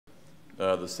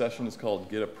The session is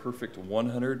called Get a Perfect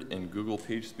 100 in Google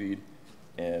PageSpeed,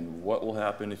 and what will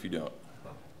happen if you don't.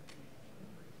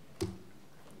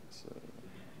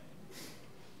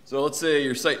 So let's say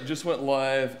your site just went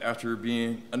live after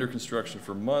being under construction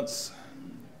for months.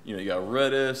 You know, you got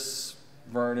Redis,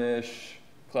 Varnish,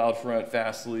 CloudFront,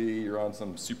 Fastly, you're on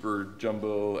some super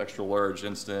jumbo, extra large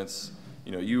instance.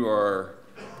 You know, you are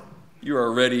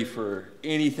ready for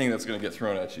anything that's going to get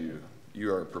thrown at you.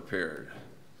 You are prepared.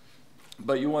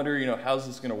 But you wonder, you know, how's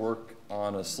this going to work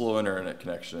on a slow internet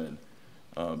connection?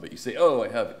 But you say, oh, I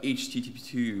have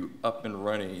HTTP2 up and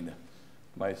running.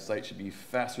 My site should be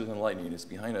faster than lightning. It's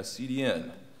behind a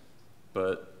CDN.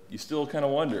 But you still kind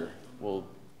of wonder, well,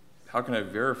 how can I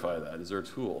verify that? Is there a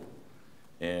tool?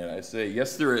 And I say,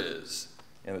 yes, there is.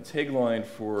 And the tagline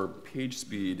for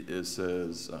PageSpeed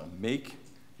says, make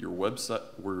your website,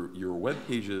 your web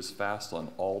pages fast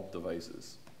on all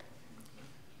devices.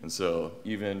 And so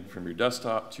even from your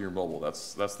desktop to your mobile,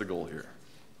 that's the goal here.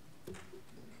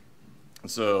 And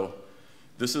so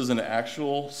this is an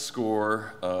actual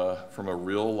score from a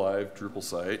real live Drupal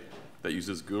site that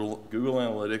uses Google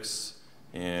Analytics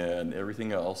and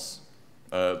everything else.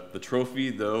 The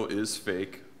trophy, though, is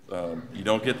fake. You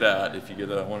don't get that if you get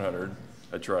a 100.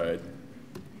 I tried.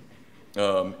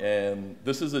 And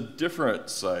this is a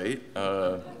different site.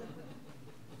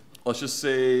 Let's just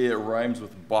say it rhymes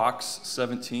with Box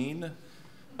 17.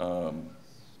 So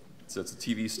it's a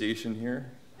TV station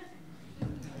here.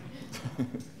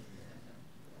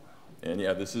 And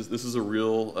yeah, this is a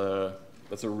real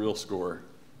that's a real score.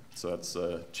 So that's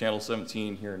channel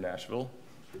 17 here in Nashville.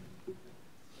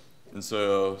 And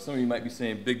so some of you might be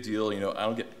saying, big deal, you know, I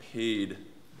don't get paid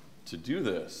to do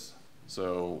this.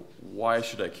 So why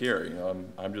should I care? You know,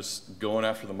 I'm just going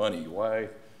after the money. Why,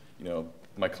 you know,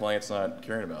 my client's not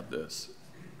caring about this.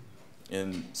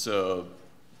 And so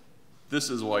this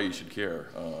is why you should care.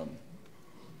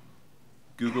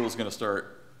 Google is going to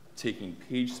start taking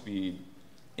page speed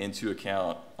into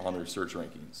account on their search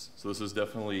rankings. So this is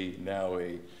definitely now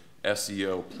a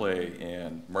SEO play,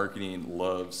 and marketing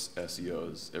loves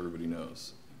SEO, as everybody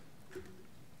knows.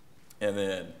 And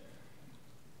then,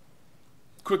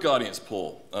 quick audience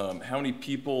poll. How many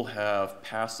people have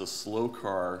passed a slow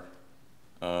car?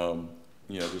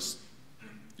 You know, just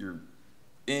you're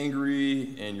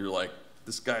angry and you're like,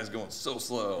 this guy's going so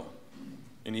slow.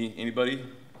 Anybody?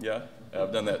 Yeah,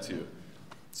 I've done that too.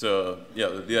 So yeah,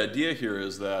 the idea here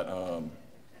is that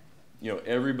you know,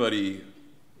 everybody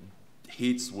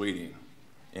hates waiting.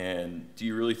 And do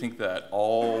you really think that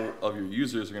all of your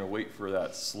users are going to wait for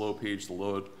that slow page to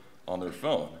load on their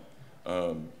phone?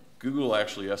 Google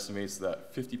actually estimates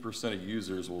that 50% of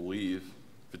users will leave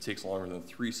if it takes longer than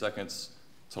 3 seconds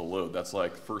to load. That's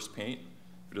like first paint.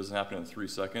 If it doesn't happen in 3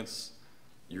 seconds,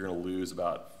 you're going to lose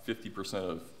about 50%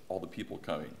 of all the people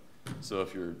coming. So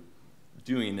if you're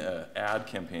doing an ad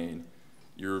campaign,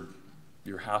 you're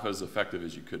half as effective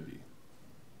as you could be.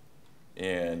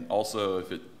 And also,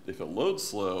 if it loads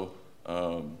slow,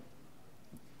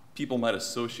 people might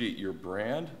associate your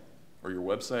brand or your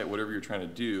website, whatever you're trying to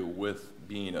do, with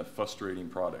being a frustrating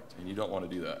product, and you don't want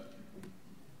to do that.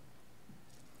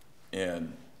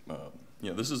 And you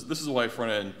know, this is why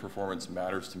front-end performance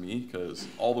matters to me, because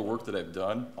all the work that I've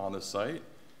done on this site,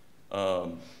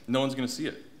 no one's going to see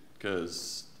it,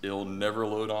 because it'll never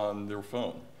load on their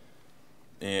phone.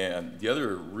 And the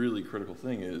other really critical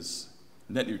thing is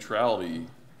net neutrality.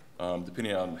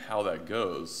 Depending on how that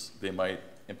goes, they might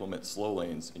implement slow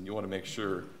lanes, and you want to make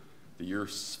sure that your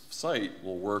site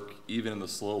will work even in the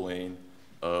slow lane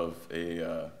of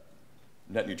a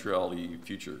net neutrality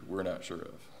future we're not sure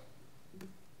of.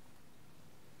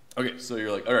 Okay, so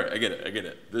you're like, all right, I get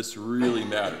it. This really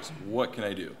matters. What can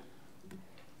I do?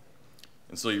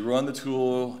 And so you run the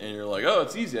tool, and you're like, oh,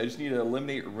 it's easy. I just need to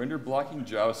eliminate render blocking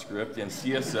JavaScript and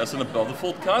CSS and above the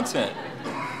fold content.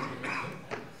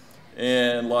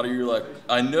 And a lot of you are like,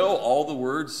 I know all the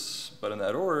words, but in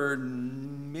that order,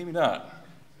 maybe not.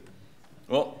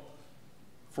 Well,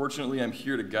 fortunately, I'm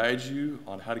here to guide you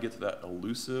on how to get to that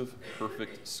elusive,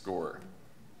 perfect score.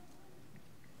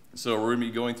 So we're going to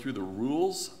be going through the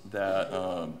rules that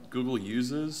Google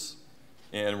uses,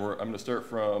 and I'm going to start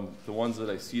from the ones that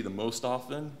I see the most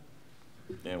often,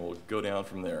 and we'll go down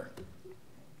from there.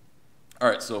 All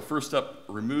right, so first up,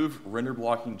 remove render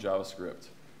blocking JavaScript.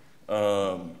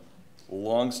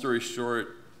 Long story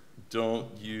short,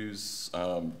 don't use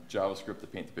JavaScript to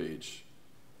paint the page,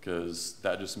 because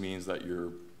that just means that your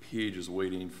page is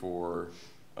waiting for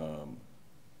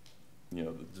you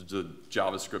know, the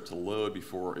JavaScript to load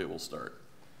before it will start.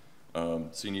 So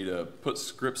you need to put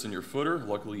scripts in your footer.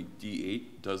 Luckily,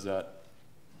 D8 does that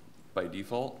by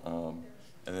default.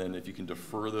 And then if you can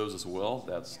defer those as well,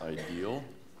 that's ideal.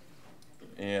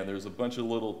 And there's a bunch of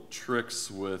little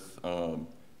tricks with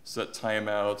set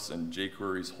timeouts and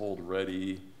jQuery's hold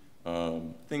ready,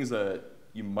 things that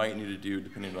you might need to do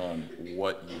depending on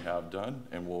what you have done.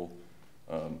 And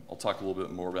I'll talk a little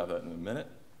bit more about that in a minute.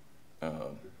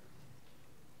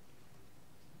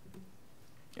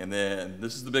 And then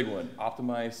this is the big one,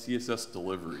 optimize CSS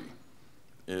delivery.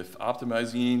 If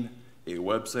optimizing a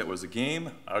website was a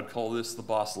game, I would call this the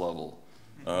boss level.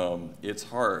 It's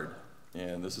hard,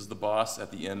 and this is the boss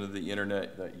at the end of the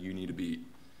internet that you need to beat.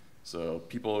 So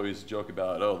people always joke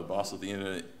about, oh, the boss at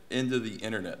the end of the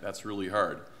internet, that's really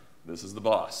hard. This is the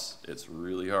boss, it's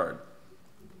really hard.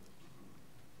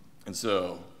 And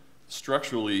so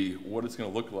structurally, what it's gonna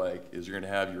look like is you're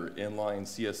gonna have your inline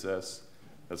CSS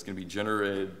that's gonna be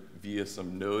generated via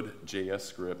some Node.js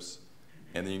scripts,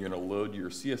 and then you're gonna load your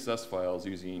CSS files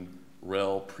using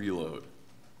rel preload.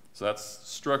 So that's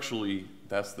structurally,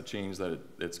 that's the change that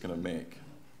it's gonna make.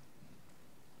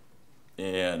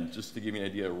 And just to give you an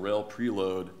idea, rel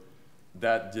preload,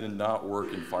 that did not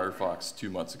work in Firefox 2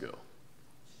 months ago.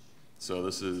 So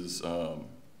this is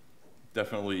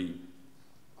definitely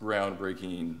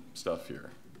groundbreaking stuff here.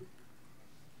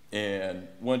 And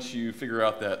once you figure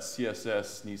out that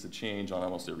CSS needs to change on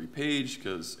almost every page,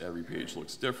 because every page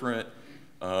looks different,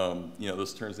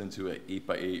 this turns into an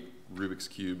 8x8 Rubik's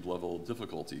Cube level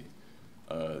difficulty.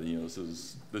 This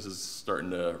is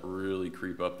starting to really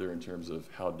creep up there in terms of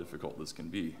how difficult this can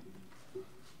be.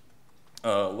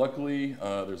 Luckily,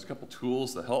 there's a couple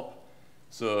tools that help.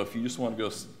 So if you just want to go,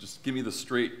 just give me the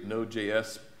straight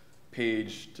Node.js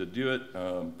page to do it,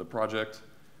 the project,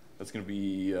 that's going to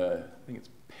be, I think it's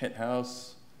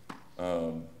Penthouse.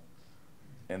 And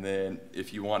then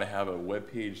if you want to have a web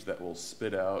page that will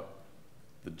spit out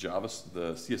the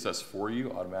CSS for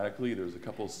you automatically, there's a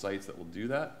couple of sites that will do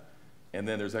that. And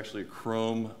then there's actually a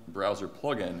Chrome browser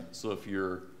plugin. So if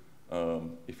you're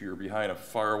behind a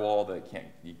firewall that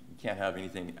you can't have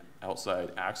anything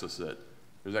outside access it,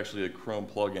 there's actually a Chrome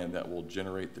plugin that will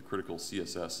generate the critical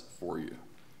CSS for you,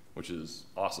 which is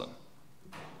awesome.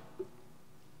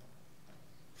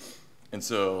 And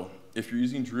so if you're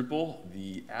using Drupal,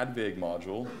 the advaig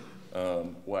module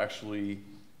will actually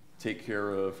take care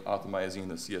of optimizing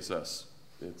the CSS.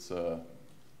 It's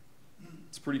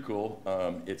pretty cool.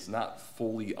 It's not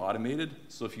fully automated,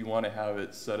 so if you want to have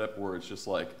it set up where it's just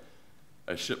like,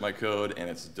 I ship my code and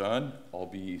it's done, I'll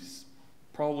be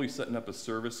probably setting up a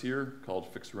service here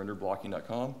called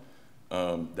fixrenderblocking.com.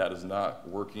 That is not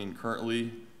working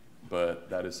currently, but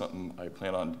that is something I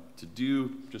plan on to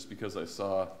do just because I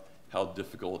saw how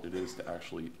difficult it is to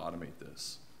actually automate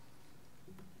this.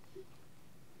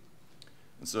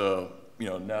 And so,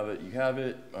 now that you have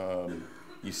it,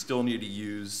 you still need to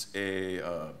use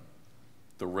the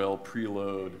rel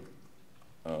preload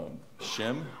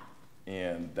shim,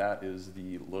 and that is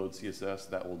the load CSS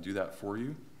that will do that for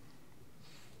you.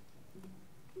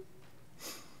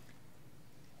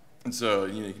 And so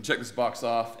you can check this box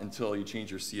off until you change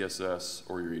your CSS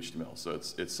or your HTML. So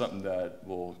it's something that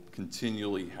will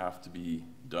continually have to be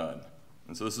done.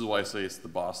 And so this is why I say it's the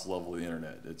boss level of the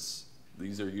internet.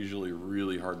 These are usually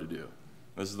really hard to do.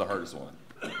 This is the hardest one.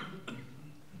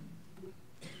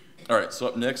 All right, so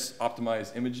up next,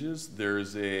 optimize images.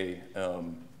 There's a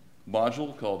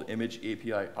module called Image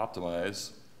API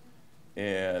Optimize.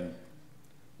 And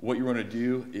what you want to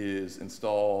do is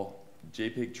install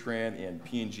JPEG Tran and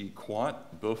PNG Quant.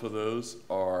 Both of those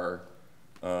are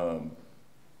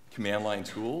command line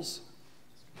tools.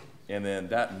 And then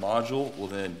that module will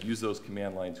then use those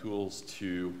command line tools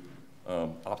to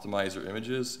optimize your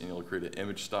images, and you'll create an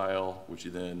image style, which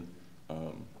you then,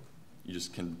 you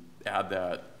just can add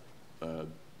that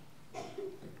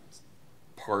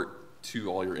part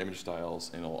to all your image styles,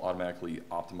 and it'll automatically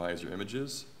optimize your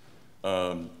images.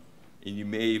 And you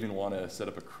may even want to set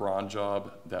up a cron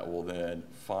job that will then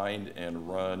find and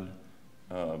run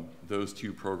those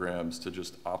two programs to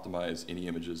just optimize any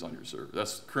images on your server.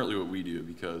 That's currently what we do,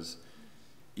 because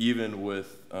even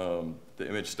with the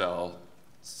image style,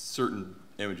 certain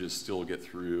images still get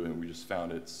through, and we just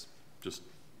found it's just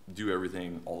do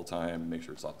everything all the time, make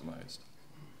sure it's optimized.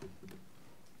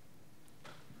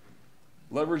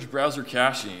 Leverage browser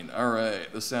caching. All right,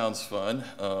 this sounds fun.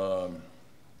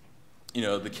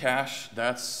 The cache,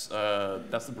 that's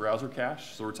the browser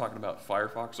cache. So we're talking about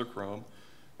Firefox or Chrome.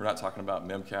 We're not talking about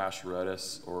Memcache,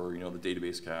 Redis, or the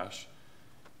database cache.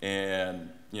 And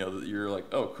you're like,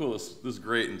 oh, cool, this is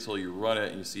great, until you run it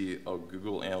and you see, oh,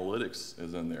 Google Analytics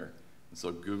is in there. And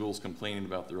so Google's complaining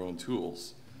about their own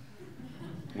tools,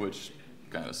 which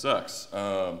kind of sucks.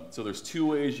 So there's two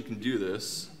ways you can do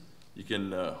this. You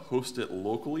can host it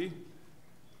locally,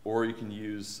 or you can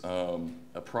use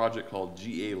a project called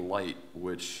GA Lite,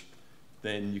 which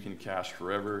then you can cache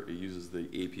forever. It uses the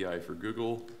API for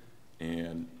Google,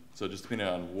 and so just depending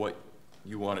on what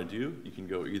you want to do, you can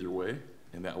go either way,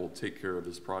 and that will take care of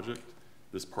this project,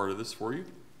 this part of this for you.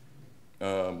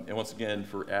 And once again,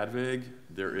 for Advaig,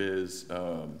 there is,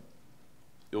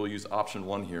 it will use option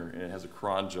 1 here, and it has a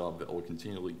cron job that will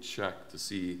continually check to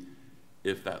see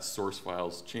if that source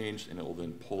file's changed, and it will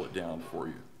then pull it down for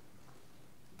you.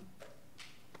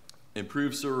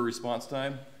 Improve server response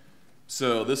time.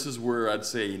 So this is where I'd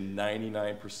say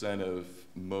 99% of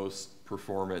most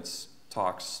performance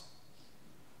talks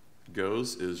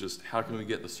goes, is just how can we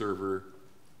get the server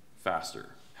faster?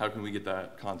 How can we get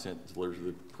that content delivered to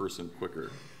the person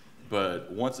quicker?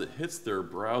 But once it hits their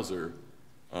browser,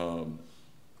 how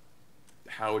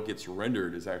it gets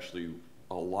rendered is actually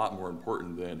a lot more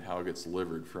important than how it gets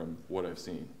delivered from what I've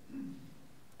seen.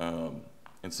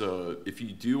 And so if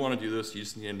you do want to do this, you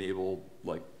just need to enable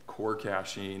like core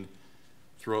caching,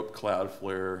 throw up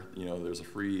Cloudflare, you know, there's a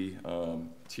free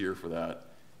tier for that,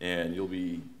 and you'll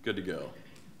be good to go.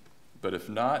 But if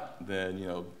not, then, you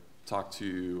know, talk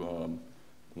to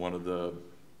one of the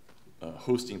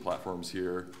hosting platforms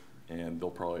here, and they'll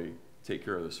probably take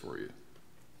care of this for you.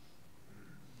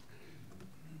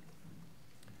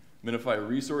 Minify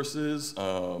resources.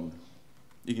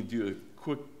 You can do a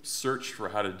quick search for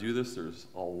how to do this. There's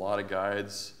a lot of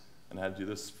guides on how to do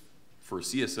this. For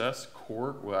CSS,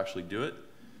 core will actually do it.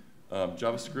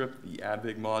 JavaScript, the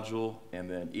Advaig module, and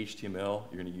then HTML,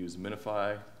 you're going to use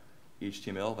Minify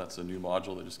HTML. That's a new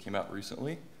module that just came out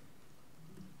recently.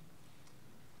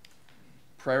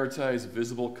 Prioritize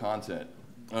visible content.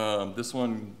 This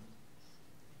one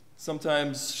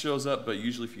sometimes shows up, but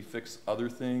usually if you fix other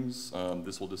things,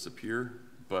 this will disappear.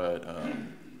 But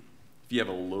if you have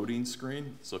a loading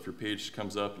screen, so if your page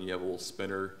comes up and you have a little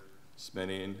spinner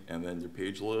spinning and then your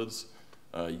page loads,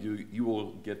 you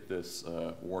will get this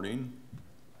warning.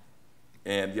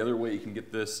 And the other way you can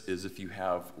get this is if you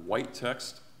have white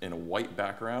text in a white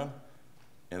background,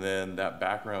 and then that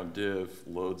background div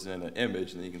loads in an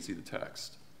image, and then you can see the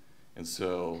text. And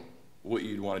so what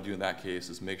you'd want to do in that case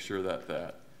is make sure that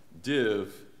that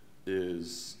div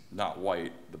is not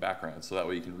white, the background, so that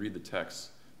way you can read the text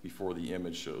before the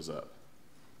image shows up.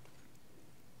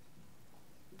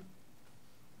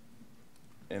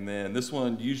 And then this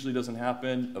one usually doesn't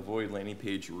happen. Avoid landing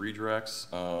page redirects.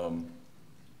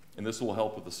 And this will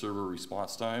help with the server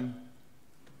response time.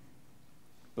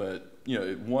 But you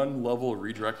know, one level of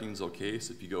redirecting is okay.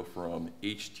 So if you go from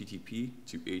HTTP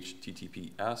to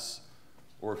HTTPS,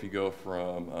 or if you go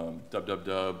from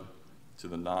www to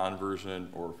the non version,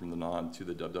 or from the non to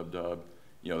the www,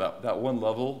 you know, that one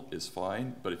level is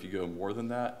fine. But if you go more than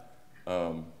that,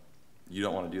 you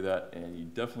don't want to do that, and you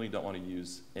definitely don't want to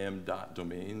use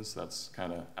m.domains. That's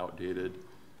kind of outdated.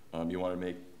 You want to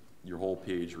make your whole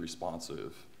page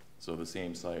responsive, so the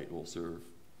same site will serve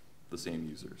the same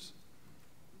users.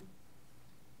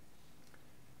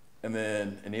 And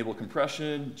then enable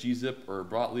compression, gzip or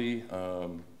Brotli.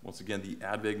 Once again, the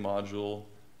Advaig module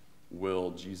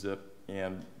will gzip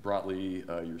and Brotli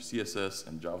your CSS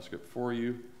and JavaScript for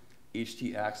you.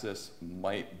 htaccess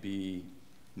might be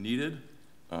needed.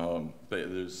 But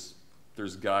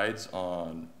there's guides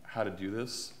on how to do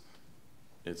this.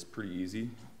 It's pretty easy.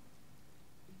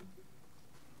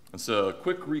 And so a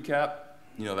quick recap,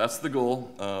 you know, that's the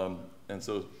goal. And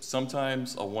so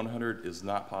sometimes a 100 is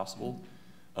not possible.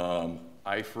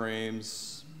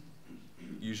 Iframes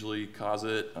usually cause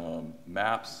it.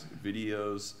 Maps,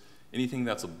 videos, anything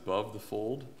that's above the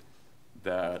fold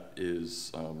that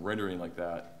is rendering like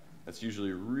that, that's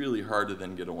usually really hard to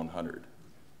then get a 100.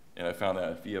 And I found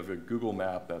that if you have a Google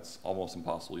map, that's almost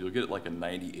impossible. You'll get like a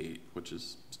 98, which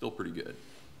is still pretty good.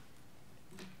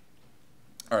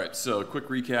 All right, so a quick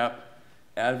recap.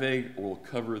 Advaig will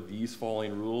cover these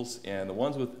following rules, and the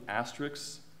ones with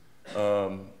asterisks,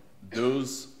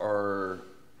 those are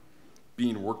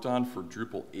being worked on for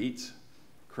Drupal 8.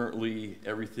 Currently,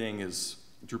 everything is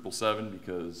Drupal 7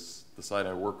 because the site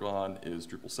I work on is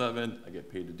Drupal 7. I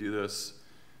get paid to do this.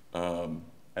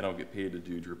 I don't get paid to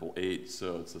do Drupal 8,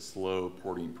 so it's a slow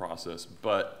porting process,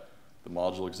 but the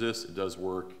module exists, it does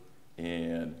work,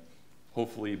 and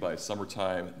hopefully by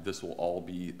summertime, this will all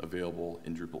be available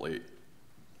in Drupal 8.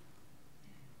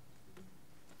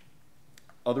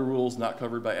 Other rules not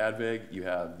covered by Advaig, you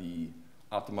have the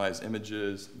optimize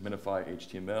images, minify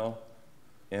HTML,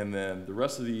 and then the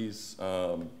rest of these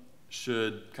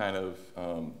should kind of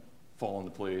fall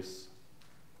into place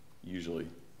usually.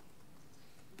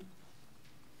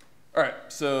 All right,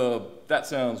 so that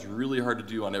sounds really hard to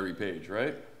do on every page,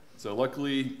 right? So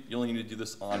luckily, you only need to do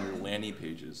this on your landing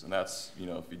pages. And that's, you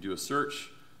know, if you do a search,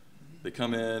 they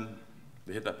come in,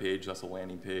 they hit that page, that's a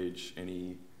landing page.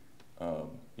 Any, you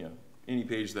know, any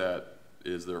page that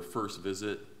is their first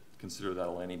visit, consider that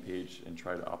a landing page and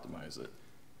try to optimize it.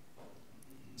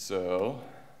 So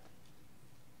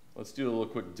let's do a little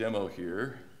quick demo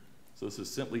here. So this is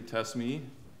Simply Test Me.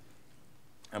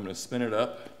 I'm going to spin it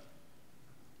up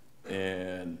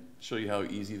and show you how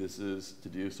easy this is to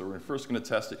do. So we're first going to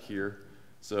test it here.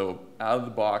 So out of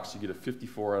the box, you get a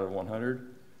 54 out of 100.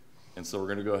 And so we're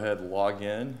going to go ahead and log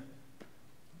in.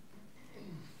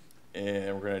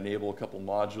 And we're going to enable a couple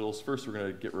modules. First, we're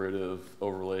going to get rid of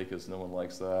overlay because no one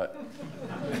likes that.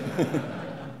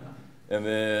 And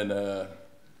then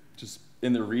just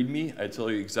in the README, I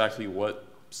tell you exactly what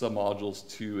submodules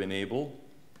to enable.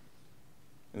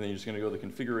 And then you're just going to go to the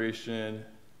configuration,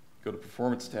 go to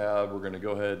performance tab. We're going to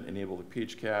go ahead and enable the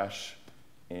page cache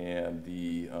and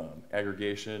the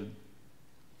aggregation.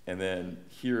 And then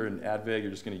here in AdVeg, you're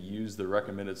just going to use the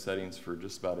recommended settings for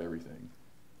just about everything.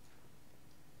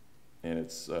 And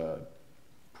it's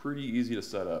pretty easy to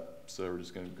set up. So we're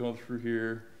just going to go through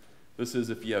here. This is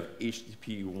if you have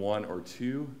HTTP 1 or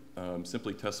 2.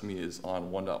 Simply Test Me is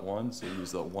on 1.1, so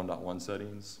use the 1.1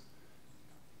 settings.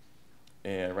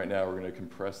 And right now we're going to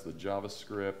compress the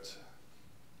JavaScript.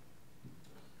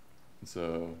 And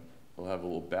so we'll have a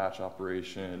little batch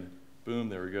operation. Boom,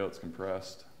 there we go, it's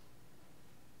compressed.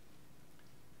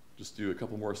 Just do a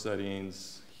couple more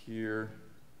settings here.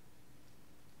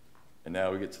 And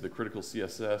now we get to the critical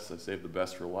CSS. I saved the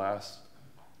best for last.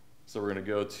 So we're going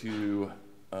to go to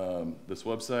this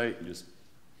website. You just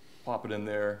pop it in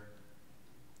there.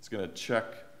 It's going to check,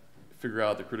 figure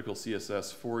out the critical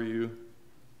CSS for you.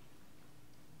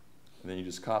 And then you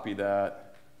just copy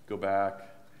that, go back,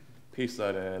 paste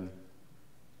that in.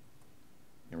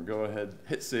 And we'll go ahead,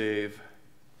 hit save.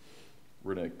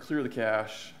 We're going to clear the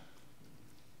cache.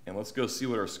 And let's go see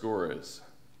what our score is.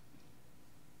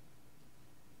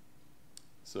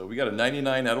 So we got a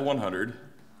 99 out of 100,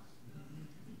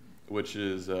 which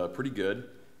is pretty good.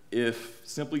 If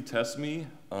Simply Test Me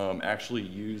actually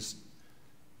used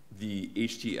the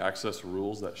htaccess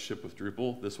rules that ship with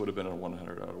Drupal, this would have been a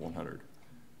 100 out of 100.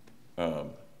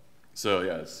 So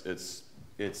yeah,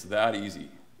 it's that easy.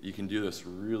 You can do this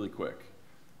really quick.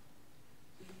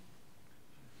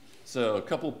 So a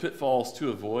couple pitfalls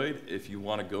to avoid if you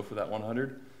want to go for that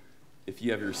 100. If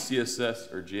you have your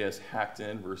CSS or JS hacked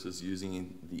in versus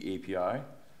using the API,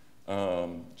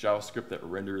 JavaScript that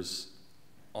renders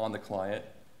on the client,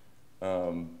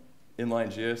 inline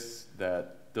JS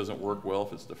that doesn't work well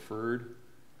if it's deferred,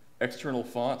 external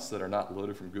fonts that are not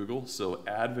loaded from Google. So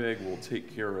AdVeg will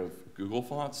take care of Google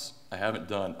fonts. I haven't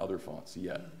done other fonts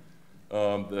yet.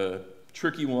 The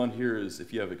tricky one here is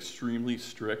if you have extremely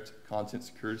strict content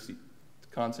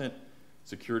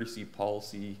security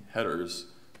policy headers.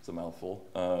 It's a mouthful.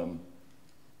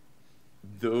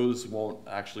 Those won't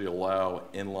actually allow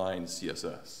inline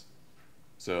CSS.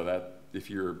 So that if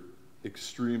you're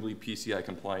extremely PCI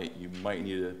compliant, you might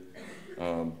need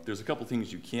to, there's a couple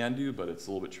things you can do, but it's a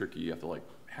little bit tricky. You have to like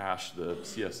hash the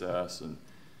CSS, and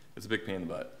it's a big pain in the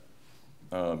butt.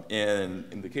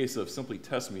 And in the case of Simply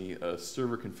Test Me, a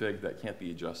server config that can't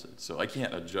be adjusted. So I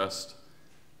can't adjust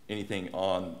anything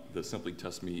on the Simply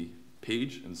Test Me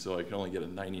page, and so I can only get a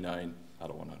 99 out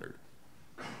of 100.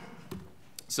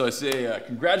 So I say,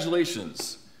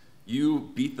 congratulations.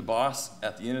 You beat the boss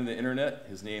at the end of the internet.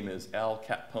 His name is Al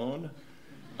Capone.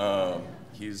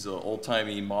 He's an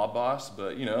old-timey mob boss,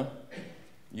 but you know,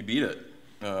 you beat it.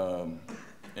 And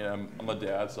I'm a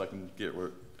dad, so I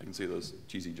can say those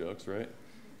cheesy jokes, right?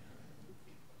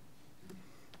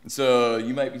 And so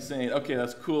you might be saying, okay,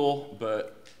 that's cool,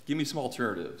 but give me some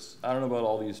alternatives. I don't know about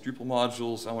all these Drupal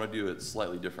modules. I want to do it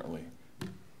slightly differently.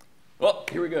 Well,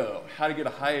 here we go. How to get a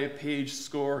high page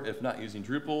score if not using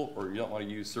Drupal or you don't want to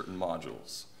use certain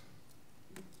modules.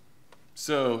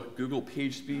 So Google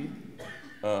PageSpeed,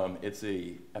 it's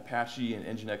a Apache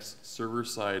and Nginx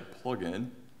server-side plugin.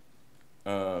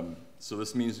 So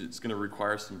this means it's going to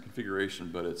require some configuration,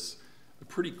 but it's a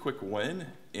pretty quick win.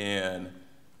 And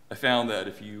I found that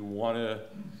if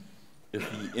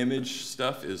the image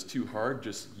stuff is too hard,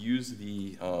 just use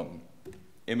the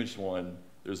image one.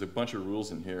 There's a bunch of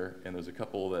rules in here, and there's a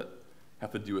couple that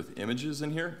have to do with images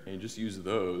in here, and you just use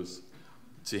those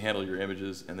to handle your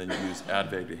images, and then you use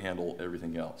AdVeg to handle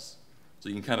everything else. So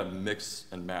you can kind of mix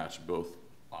and match both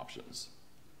options.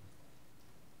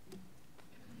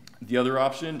 The other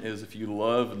option is if you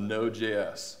love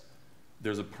Node.js,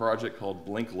 there's a project called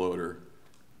Blink Loader,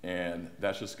 and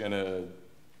that's just going to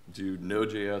do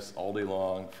Node.js all day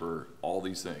long for all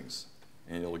these things,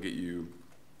 and it'll get you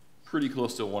pretty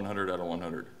close to 100 out of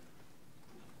 100.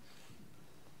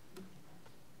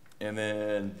 And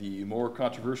then the more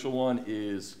controversial one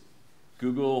is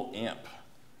Google AMP.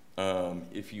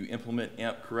 If you implement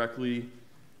AMP correctly,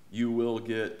 you will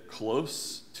get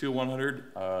close to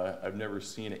 100. I've never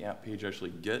seen an AMP page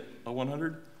actually get a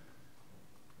 100.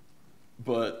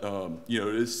 But you know,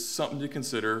 it is something to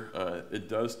consider. It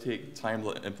does take time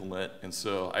to implement, and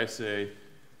so I say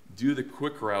do the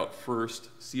quick route first,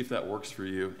 see if that works for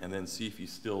you, and then see if you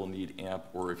still need AMP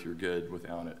or if you're good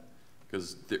without it.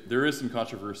 Because there is some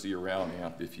controversy around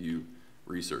AMP if you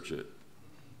research it.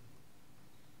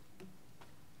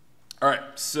 All right,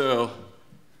 so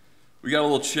we got a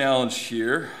little challenge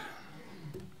here.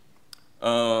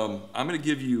 I'm going to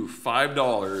give you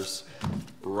 $5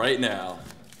 right now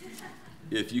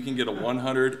if you can get a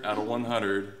 100 out of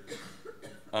 100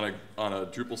 on a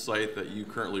Drupal site that you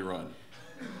currently run.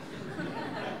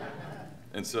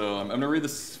 And so I'm going to read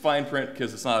this fine print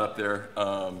because it's not up there.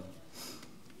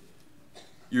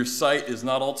 Your site is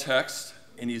not all text.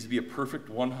 It needs to be a perfect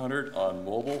 100 on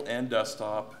mobile and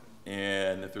desktop.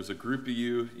 And if there's a group of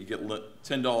you, you get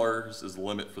 $10 is the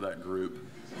limit for that group.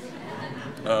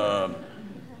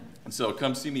 And so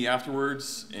come see me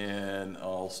afterwards, and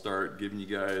I'll start giving you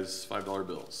guys $5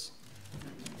 bills.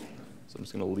 So I'm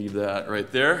just going to leave that right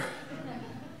there.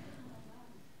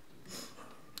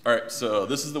 All right, so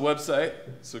this is the website.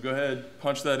 So go ahead,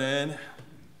 punch that in.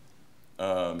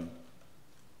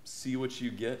 See what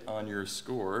you get on your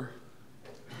score.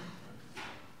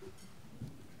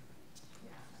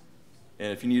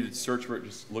 And if you need to search for it,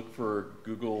 just look for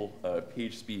Google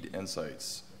PageSpeed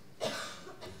Insights.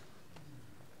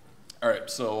 All right,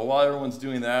 so while everyone's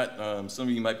doing that, some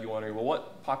of you might be wondering, well,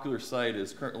 what popular site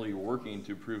is currently working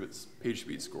to improve its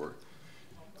PageSpeed score?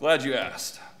 Glad you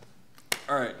asked.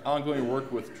 All right, ongoing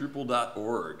work with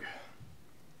Drupal.org.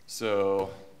 So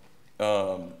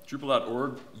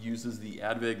Drupal.org uses the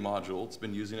adveg module. It's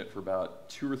been using it for about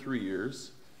 2 or 3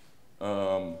 years.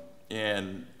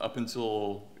 And up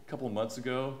until a couple of months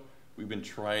ago, we've been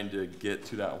trying to get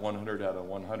to that 100 out of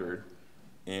 100.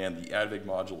 And the adveg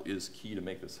module is key to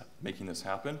making this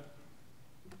happen.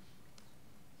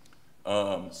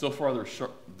 So far,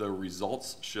 the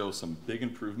results show some big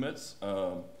improvements.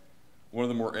 One of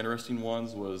the more interesting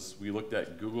ones was we looked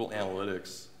at Google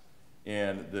Analytics,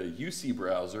 and the UC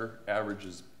browser average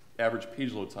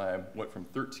page load time went from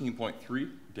 13.3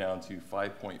 down to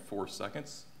 5.4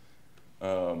 seconds.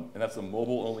 And that's a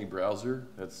mobile-only browser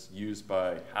that's used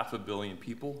by 500 million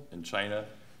people in China,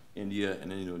 India,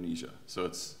 and Indonesia. So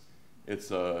it's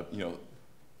you know,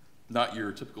 not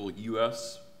your typical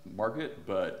US market,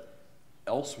 but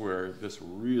elsewhere this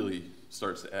really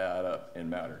starts to add up and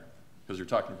matter, because you're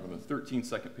talking from a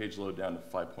 13-second page load down to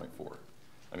 5.4.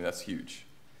 I mean, that's huge.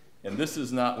 And this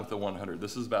is not with the 100.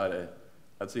 This is about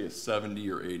I'd say a 70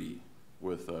 or 80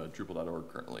 with Drupal.org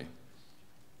currently.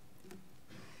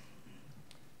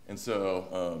 And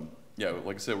so, yeah,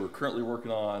 like I said, we're currently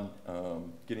working on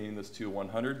getting this to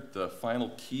 100. The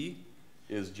final key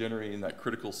is generating that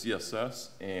critical CSS.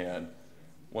 And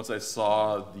once I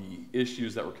saw the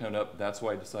issues that were coming up, that's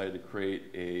why I decided to create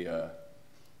a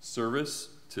service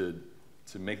to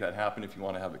make that happen. If you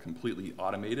want to have it completely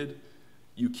automated,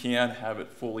 you can have it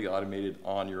fully automated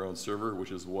on your own server,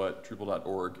 which is what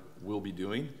Drupal.org will be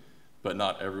doing. But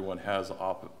not everyone has an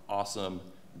awesome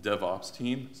DevOps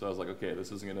team. So I was like, okay,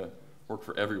 this isn't going to work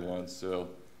for everyone. So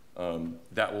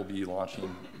that will be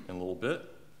launching in a little bit.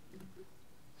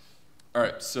 All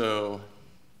right, so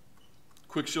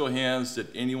quick show of hands, did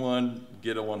anyone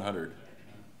get a 100?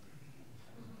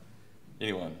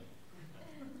 Anyone?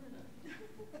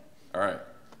 All right,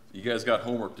 you guys got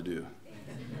homework to do.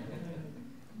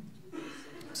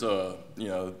 So, you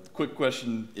know, quick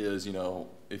question is, you know,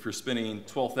 if you're spending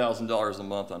 $12,000 a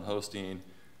month on hosting,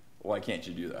 why can't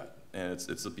you do that? And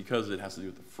it's because it has to do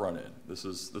with the front end. This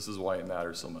is why it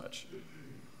matters so much.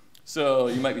 So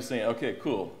you might be saying, okay,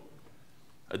 cool.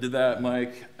 I did that,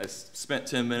 Mike. I spent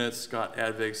 10 minutes, got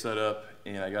adveg set up,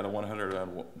 and I got a 100 on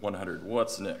 100.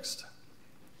 What's next?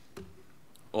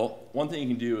 Well, one thing you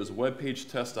can do is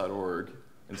webpagetest.org.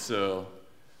 And so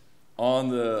on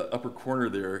the upper corner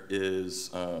there is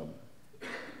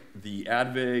the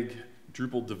adveg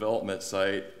Drupal development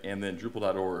site and then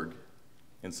Drupal.org.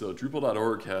 And so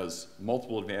Drupal.org has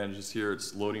multiple advantages here.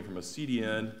 It's loading from a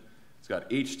CDN. It's got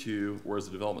H2, whereas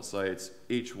the development site's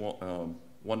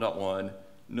H1.1,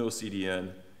 no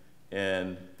CDN.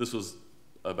 And this was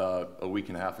about a week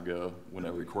and a half ago when I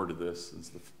recorded this, since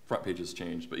the front page has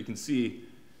changed. But you can see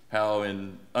how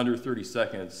in under 30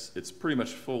 seconds, it's pretty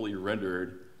much fully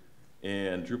rendered.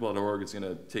 And Drupal.org is going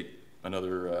to take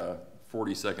another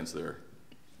 40 seconds there.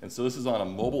 And so this is on a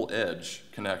mobile edge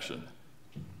connection.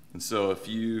 And so if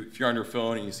you're on your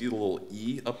phone and you see the little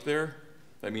E up there,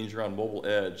 that means you're on mobile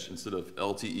edge instead of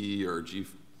LTE or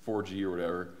 4G or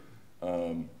whatever.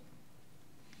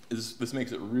 This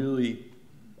makes it really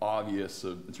obvious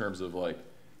in terms of like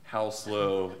how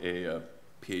slow a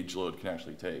page load can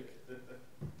actually take.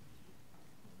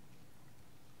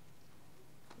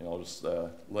 And I'll just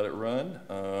let it run.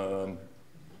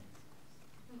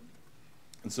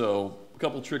 And so a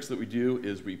couple tricks that we do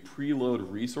is we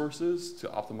preload resources to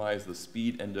optimize the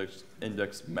speed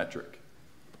index metric.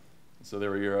 So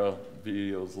there we go,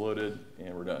 video is loaded,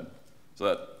 and we're done.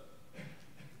 So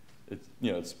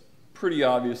it's pretty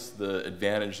obvious the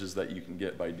advantages that you can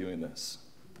get by doing this.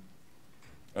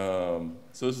 So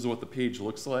this is what the page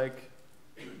looks like.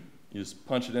 You just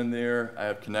punch it in there. I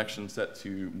have connection set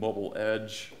to mobile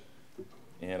edge,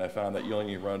 and I found that you only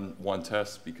need to run one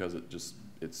test because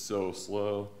it's so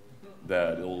slow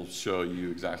that it'll show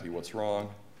you exactly what's wrong.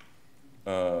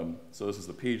 So this is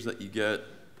the page that you get.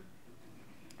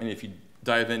 And if you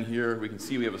dive in here, we can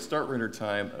see we have a start render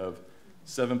time of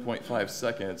 7.5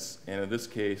 seconds. And in this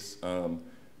case,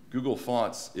 Google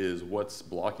Fonts is what's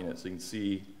blocking it. So you can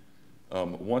see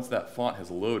once that font has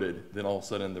loaded, then all of a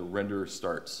sudden the render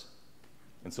starts.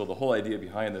 And so the whole idea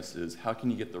behind this is how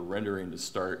can you get the rendering to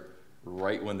start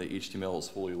right when the HTML is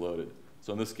fully loaded?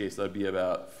 So in this case, that'd be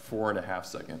about 4.5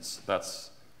 seconds. That's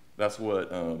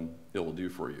what it will do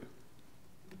for you.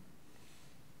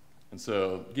 And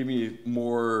so give me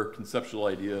more conceptual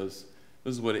ideas.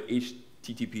 This is what an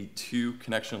HTTP2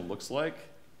 connection looks like.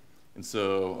 And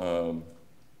so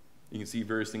you can see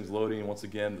various things loading. Once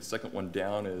again, the second one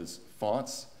down is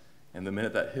fonts. And the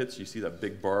minute that hits, you see that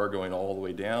big bar going all the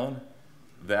way down.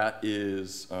 That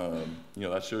is,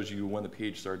 that shows you when the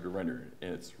page started to render.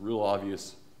 And it's real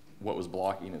obvious what was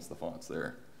blocking. It's the fonts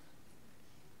there.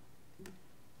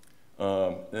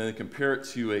 And then compare it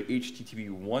to a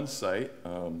HTTP1 site.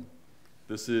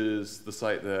 This is the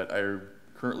site that I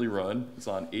currently run. It's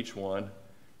on H1.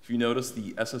 If you notice,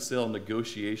 the SSL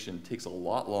negotiation takes a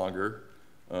lot longer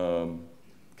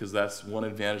because that's one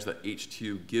advantage that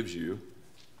H2 gives you.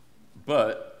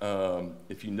 But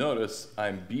if you notice,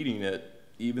 I'm beating it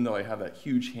even though I have that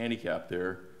huge handicap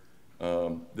there.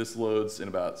 This loads in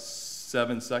about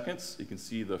 7 seconds. You can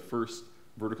see the first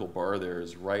vertical bar there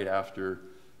is right after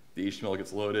the HTML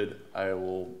gets loaded. I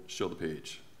will show the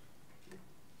page.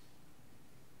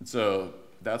 And so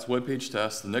that's web page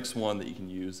test. The next one that you can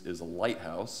use is a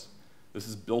lighthouse. This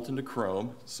is built into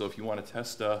Chrome. So if you want to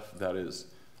test stuff that is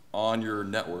on your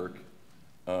network,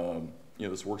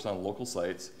 this works on local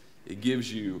sites. It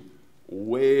gives you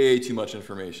way too much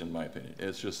information, in my opinion.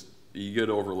 It's just, you get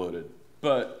overloaded.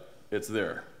 But it's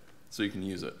there, so you can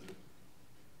use it.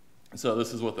 So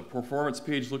this is what the performance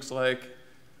page looks like.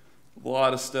 A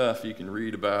lot of stuff you can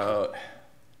read about.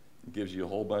 It gives you a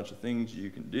whole bunch of things you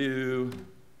can do.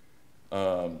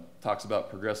 Talks about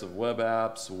progressive web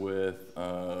apps with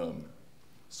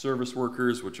service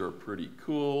workers, which are pretty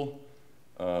cool.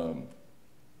 One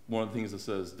of the things that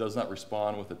says does not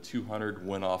respond with a 200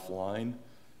 when offline,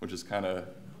 which is kind of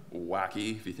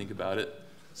wacky if you think about it.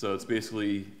 So it's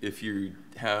basically if you're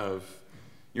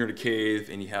in a cave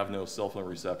and you have no cell phone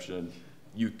reception,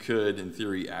 you could, in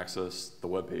theory, access the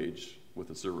web page with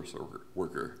a service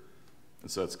worker. And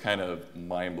so it's kind of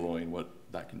mind-blowing what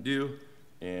that can do,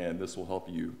 and this will help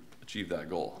you achieve that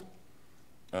goal.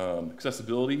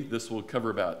 Accessibility, this will cover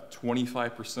about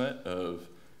 25% of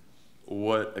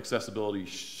what accessibility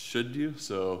should do.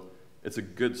 So it's a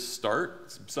good start.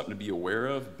 It's something to be aware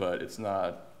of, but it's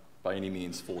not by any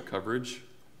means full coverage.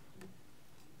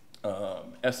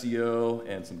 SEO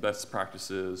and some best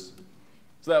practices.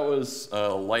 So that was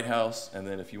Lighthouse, and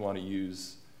then if you want to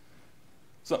use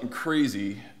something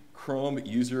crazy, Chrome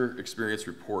User Experience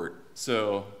Report.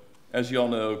 So as you all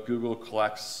know, Google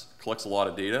collects a lot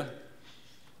of data,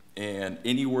 and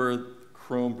anywhere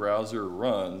Chrome browser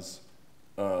runs,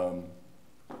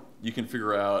 you can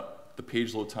figure out the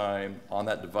page load time on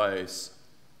that device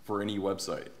for any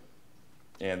website.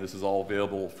 And this is all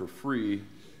available for free.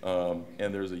 And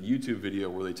there's a YouTube video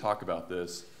where they talk about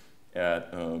this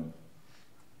at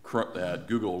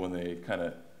Google when they kind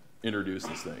of introduce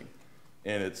this thing.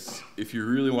 And it's, if you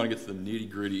really want to get to the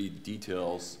nitty-gritty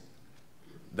details,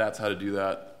 that's how to do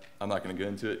that. I'm not going to go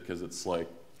into it because it's like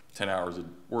 10 hours of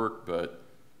work, but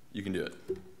you can do it.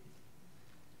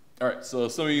 All right, so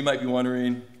some of you might be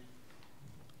wondering,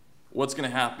 what's going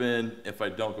to happen if I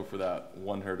don't go for that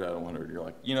 100 out of 100? You're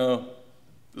like,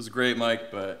 this is great,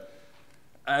 Mike, but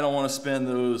I don't want to spend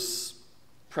those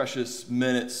precious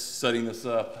minutes setting this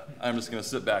up. I'm just going to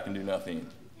sit back and do nothing.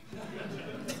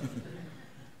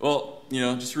 Well,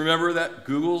 just remember that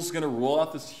Google's going to roll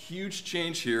out this huge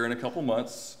change here in a couple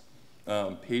months.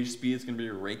 PageSpeed is going to be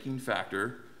a ranking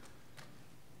factor.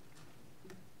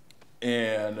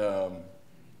 And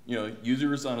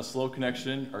users on a slow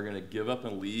connection are going to give up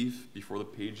and leave before the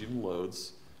page even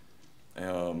loads.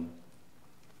 To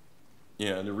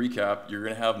recap, you're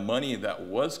going to have money that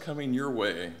was coming your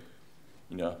way.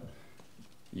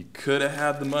 You could have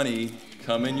had the money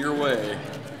coming your way,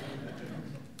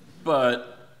 but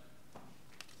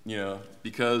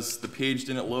because the page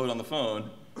didn't load on the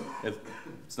phone,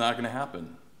 it's not going to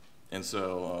happen. And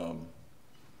so,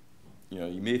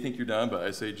 you may think you're done, but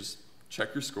I say just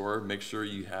check your score, make sure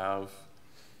you have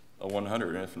a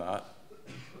 100, and if not,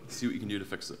 see what you can do to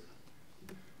fix it.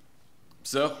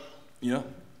 So,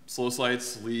 slow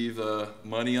sites leave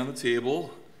money on the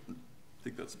table. I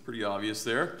think that's pretty obvious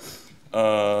there.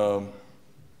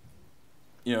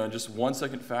 Just 1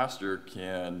 second faster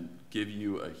can give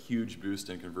you a huge boost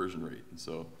in conversion rate, and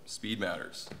so speed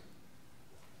matters.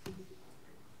 And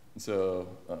so,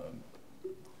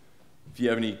 if you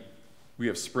have any, we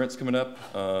have sprints coming up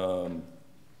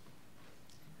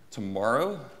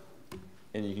tomorrow,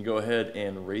 and you can go ahead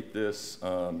and rate this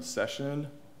session.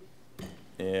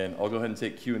 And I'll go ahead and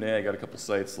take Q&A. I got a couple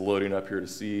sites loading up here to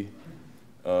see.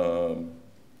 So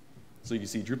you can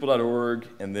see Drupal.org,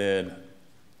 and then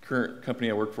current company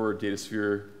I work for,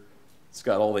 DataSphere. It's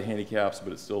got all the handicaps,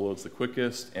 but it still loads the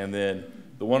quickest. And then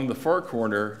the one in the far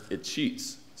corner, it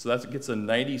cheats. So that gets a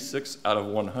 96 out of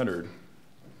 100.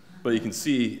 But you can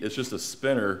see it's just a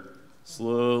spinner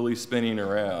slowly spinning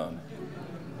around.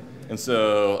 And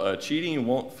so cheating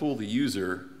won't fool the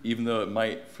user, even though it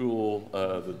might fool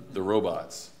the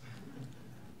robots.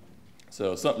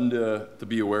 So something to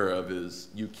be aware of is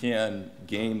you can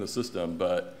game the system,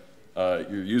 but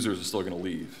your users are still going to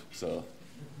leave. So,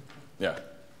 yeah.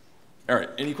 All right,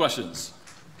 any questions?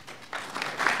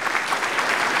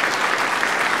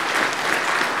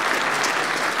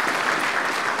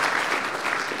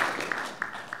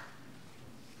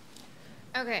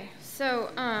 Okay,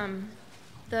 so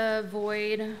the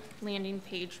void landing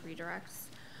page redirects.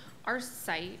 Our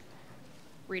site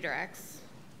redirects.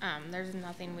 There's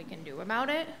nothing we can do about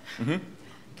it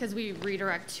because we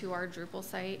redirect to our Drupal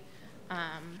site.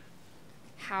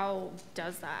 How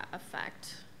does that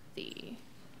affect the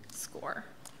score?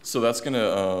 So that's going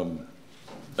to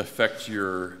affect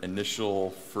your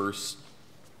initial first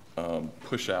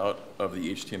push out of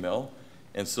the HTML.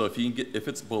 And so if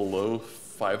it's below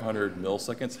 500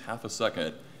 milliseconds, half a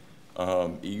second,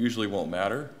 it usually won't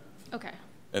matter. Okay.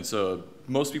 And so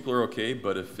most people are okay,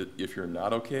 but if you're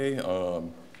not okay,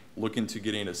 look into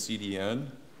getting a CDN,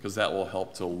 because that will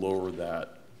help to lower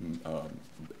that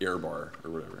error bar or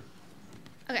whatever.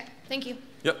 Okay, thank you.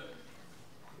 Yep.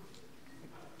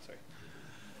 Sorry.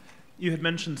 You had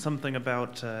mentioned something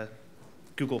about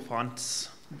Google Fonts,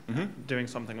 doing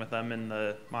something with them in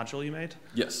the module you made.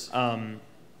 Yes.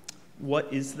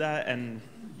 What is that, and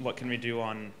what can we do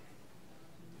on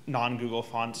non-Google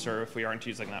fonts, or if we aren't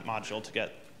using that module to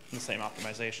get the same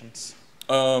optimizations?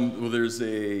 Well, there's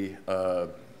a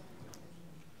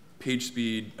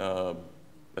PageSpeed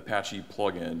Apache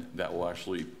plugin that will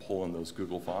actually pull in those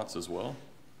Google fonts as well.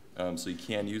 So you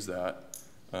can use that.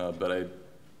 But I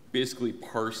basically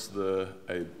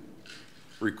I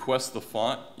request the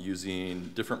font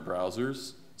using different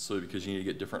browsers. So because you need to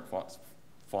get different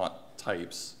font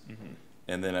types.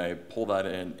 And then I pull that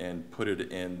in and put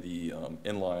it in the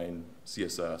inline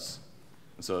CSS.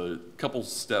 And so a couple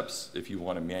steps if you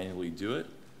want to manually do it.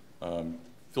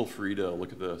 Feel free to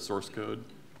look at the source code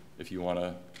if you want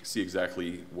to see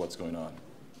exactly what's going on.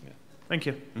 Yeah. Thank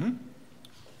you.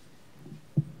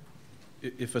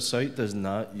 If a site does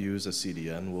not use a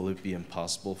CDN, will it be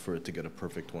impossible for it to get a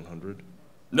perfect 100?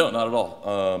 No, not at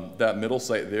all. That middle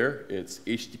site there, it's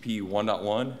HTTP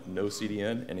 1.1, no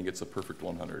CDN, and it gets a perfect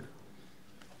 100.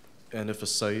 And if a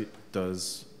site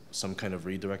does some kind of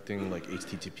redirecting, like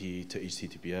HTTP to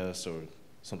HTTPS or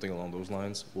something along those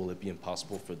lines, will it be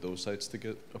impossible for those sites to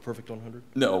get a perfect 100?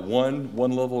 No, one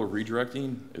level of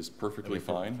redirecting is perfectly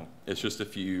fine. It's just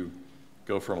if you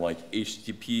go from like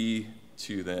HTTP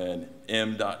to then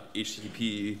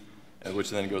m.http, which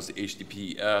then goes to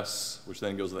HTTPS, which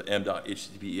then goes to the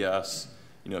m.https.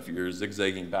 If you're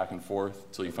zigzagging back and forth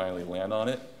until you finally land on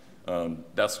it,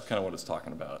 that's kind of what it's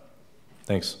talking about.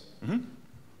 Thanks.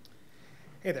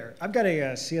 Hey there. I've got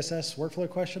a CSS workflow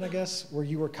question, I guess, where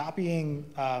you were copying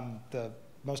the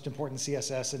most important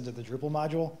CSS into the Drupal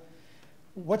module.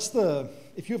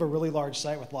 If you have a really large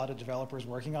site with a lot of developers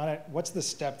working on it, what's the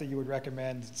step that you would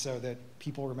recommend so that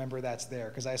people remember that's there?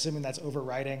 Because I assume that's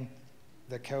overwriting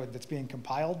the code that's being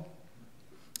compiled.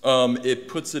 It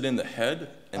puts it in the head,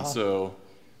 and so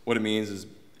what it means is,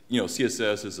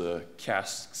 CSS is a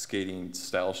cascading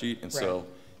style sheet, and so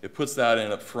it puts that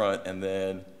in up front, and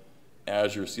then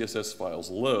as your CSS files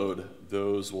load,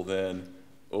 those will then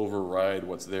override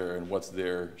what's there, and what's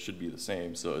there should be the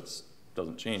same, so it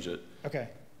doesn't change it. Okay.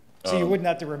 So you wouldn't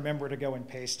have to remember to go and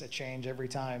paste a change every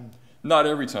time? Not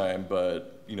every time,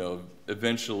 but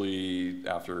eventually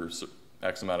after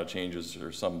X amount of changes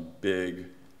or some big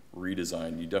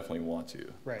redesign, you definitely want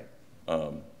to. Right.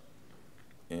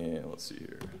 And let's see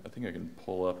here. I think I can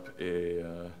pull up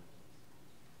a.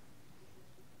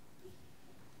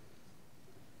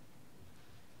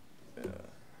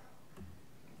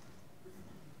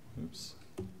 Oops.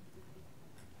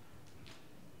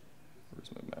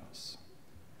 Where's my mouse?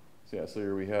 So yeah, so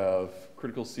here we have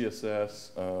critical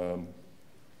CSS.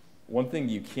 One thing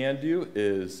you can do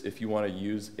is if you want to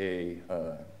use a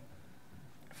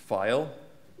file,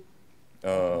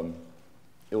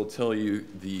 it will tell you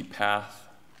the path.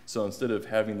 So instead of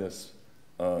having this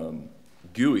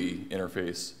GUI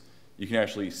interface, you can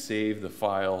actually save the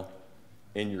file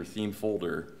in your theme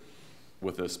folder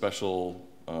with a special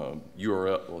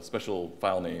URL, a special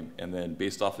file name, and then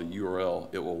based off the URL,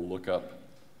 it will look up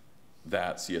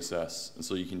that CSS, and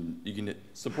so you can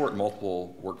support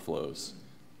multiple workflows.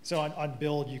 So on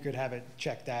build, you could have it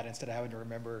check that instead of having to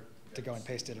remember to go and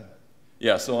paste it in.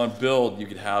 Yeah, so on build, you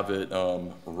could have it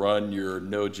run your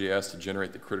Node.js to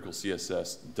generate the critical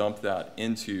CSS, dump that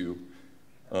into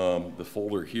the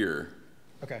folder here.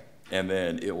 Okay. And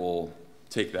then it will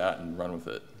take that and run with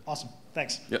it. Awesome.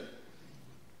 Thanks. Yep.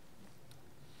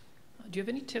 Do you have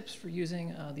any tips for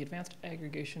using the advanced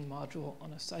aggregation module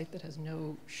on a site that has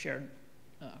no shared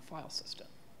file system?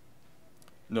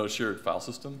 No shared file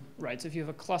system? Right, so if you have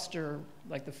a cluster,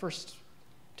 like the first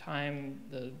time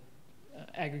the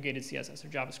aggregated CSS or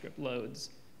JavaScript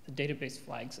loads, the database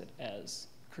flags it as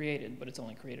created, but it's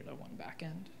only created on one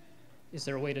backend. Is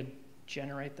there a way to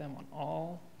generate them on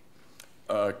all?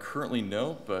 Currently,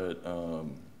 no, but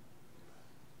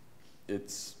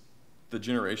the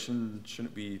generation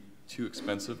shouldn't be too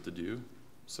expensive to do.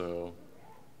 So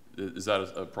is that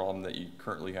a problem that you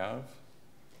currently have?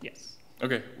 Yes.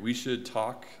 Okay, we should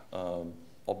talk. I'll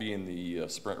be in the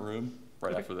sprint room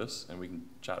right after this, and we can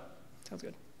chat. Sounds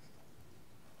good.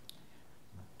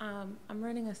 I'm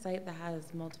running a site that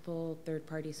has multiple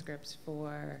third-party scripts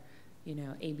for,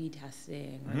 A/B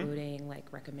testing or loading like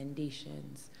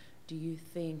recommendations. Do you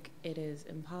think it is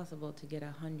impossible to get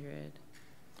 100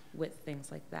 with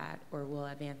things like that, or will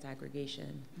advanced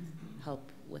aggregation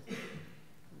help with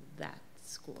that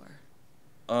score?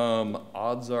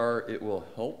 Odds are it will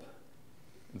help.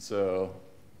 And so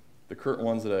the current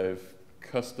ones that I've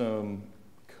custom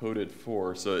coded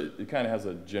for, so it kind of has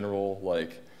a general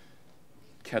like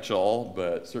catch-all,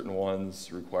 but certain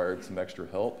ones required some extra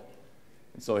help.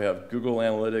 And so we have Google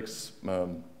Analytics,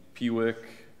 PWIC,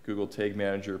 Google Tag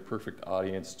Manager, Perfect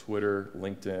Audience, Twitter,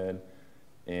 LinkedIn,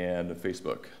 and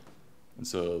Facebook. And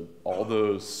so all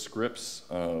those scripts,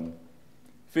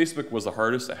 Facebook was the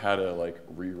hardest. I had to like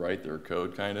rewrite their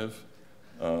code kind of.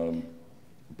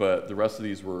 But the rest of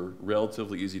these were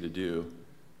relatively easy to do.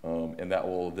 And that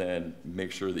will then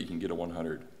make sure that you can get a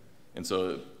 100. And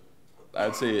so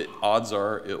I'd say odds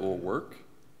are it will work,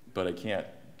 but I can't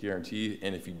guarantee.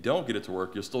 And if you don't get it to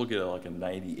work, you'll still get like a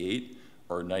 98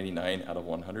 or 99 out of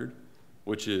 100,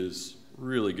 which is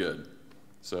really good.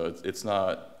 So it's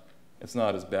not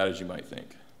as bad as you might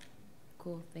think.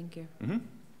 Cool, thank you. Mm-hmm.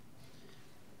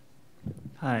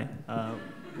 Hi.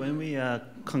 When we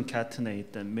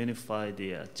concatenate and minify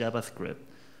the JavaScript,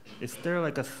 is there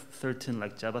like a certain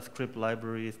like JavaScript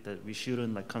libraries that we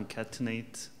shouldn't like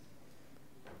concatenate?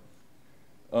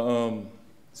 So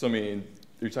I mean,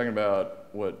 you're talking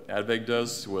about what Adveg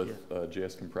does with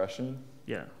JS compression?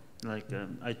 Yeah, like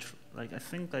I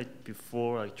think like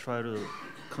before I try to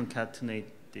concatenate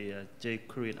the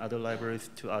jQuery and other libraries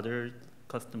to other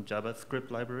custom JavaScript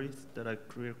libraries that I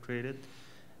created,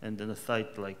 and then the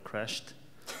site like crashed.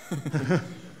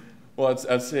 Well,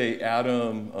 I'd say add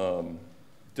them.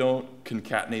 Don't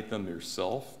concatenate them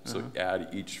yourself. So add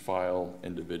each file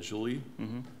individually,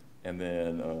 and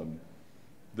then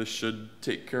this should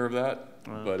take care of that.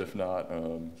 But if not,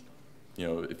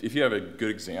 if you have a good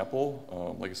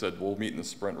example, like I said, we'll meet in the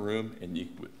sprint room, and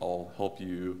I'll help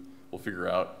you. We'll figure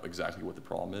out exactly what the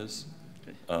problem is.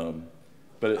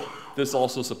 But this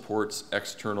also supports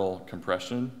external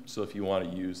compression. So if you want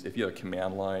to if you have a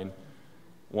command line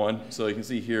one, so you can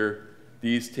see here,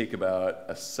 these take about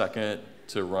a second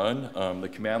to run. The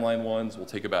command line ones will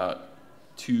take about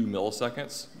 2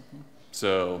 milliseconds.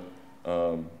 So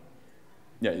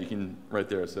yeah, you can, right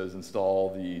there it says install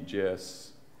the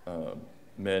JS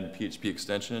mend PHP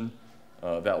extension,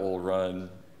 that will run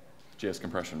JS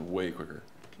compression way quicker.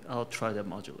 I'll try that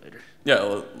module later.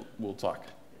 Yeah, we'll talk.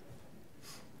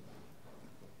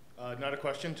 Not a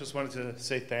question, just wanted to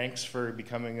say thanks for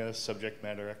becoming a subject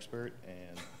matter expert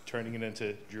and turning it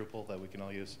into Drupal that we can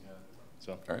all use.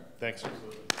 So, all right. Thanks.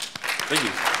 Thank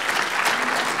you.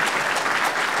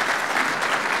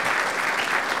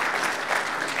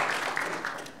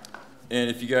 And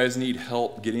if you guys need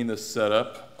help getting this set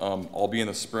up, I'll be in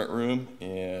the sprint room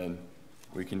and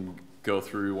we can go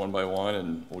through one by one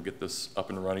and we'll get this up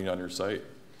and running on your site.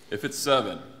 If it's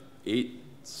 7, 8,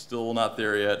 still not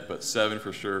there yet, but 7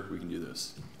 for sure, we can do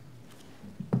this.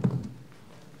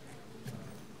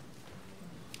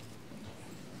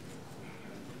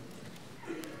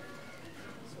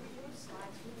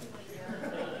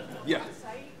 Yeah.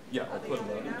 Yeah, I'll put them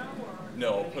up.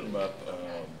 No, I'll put them up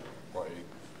probably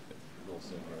real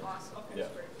soon here. Awesome. Yeah.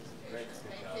 Thank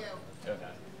you. Yeah.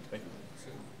 Thank you.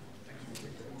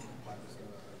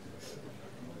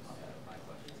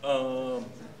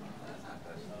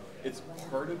 It's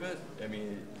part of it. I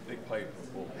mean, Big Pipe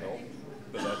will help,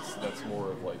 but that's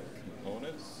more of like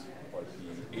components, like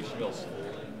the HTML story.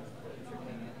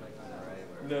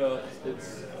 No,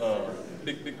 it's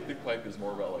Big Pipe is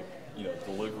more about like, you know,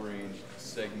 delivering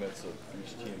segments of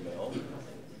HTML,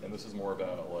 and this is more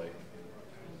about like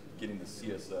getting the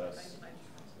CSS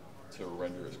to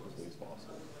render as quickly as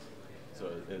possible.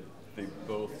 So they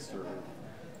both serve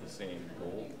the same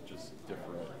goal, just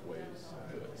different ways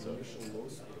to do it. So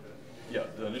yeah,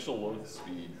 the initial load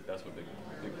speed, that's what Big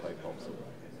Pipe helps with.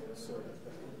 So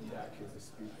in that case, the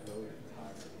speed load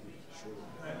time would be shorter.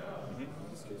 In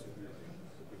this case, would be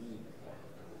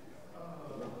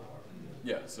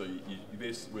yeah, so you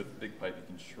basically, with Big Pipe, you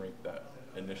can shrink that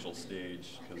initial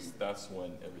stage because that's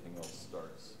when everything else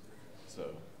starts.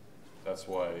 So that's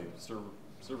why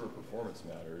server performance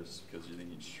matters, because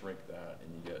then you shrink that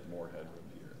and you get more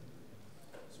headroom here.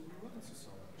 So we run into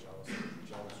some JavaScript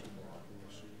blocking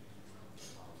issue,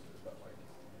 but like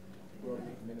we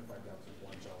already minified down to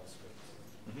one JavaScript.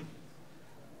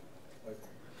 Like,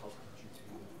 how could you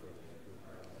do it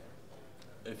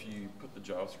further? If you put the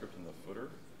JavaScript in the footer,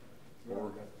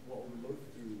 or well, we load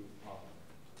through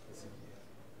the CDN.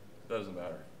 That doesn't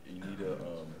matter. You need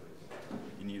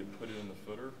to put it in the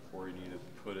footer, or you need to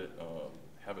put it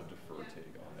have a defer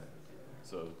tag on it.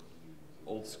 So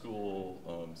old school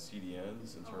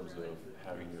CDNs, in terms of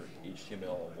having your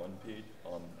HTML on one page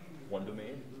on one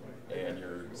domain and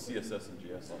your CSS and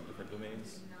JS on different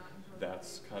domains,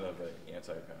 that's kind of an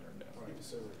anti-pattern now. Right.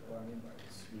 So what I mean by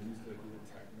this, we use the Google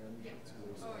tag menu to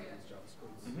load these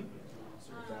JavaScripts.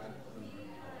 So that,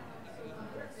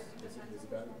 is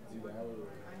that do that, or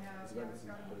is that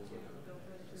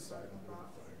the site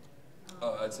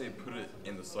on I'd say put it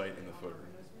in the site in the footer.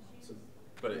 So,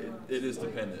 but it is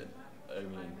dependent. I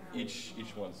mean, each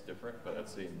one's different, but I'd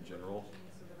say in general,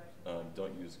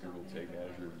 don't use Google Tag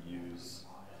Manager. Use,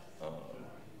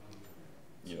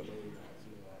 you know,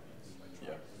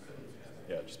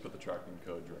 yeah, just put the tracking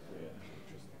code directly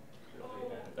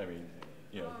in. I mean,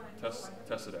 you know, test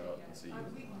it out and see.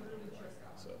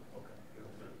 So,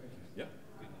 yeah.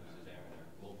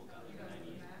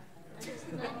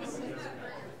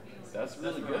 That's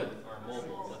really good. Our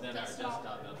mobile, but then our desktop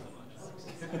not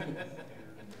so much.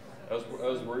 I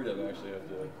was worried I'd actually have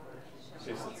to.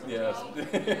 Yes.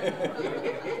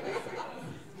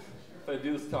 If I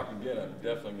do this talk again, I'm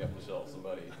definitely gonna have to shell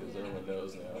somebody because everyone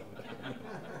knows now.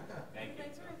 Thank you.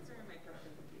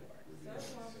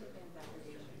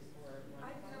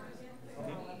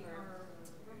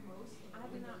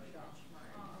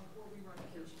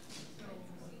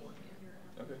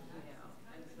 Okay.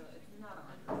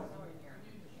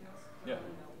 Yeah.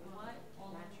 What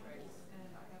metrics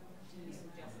do you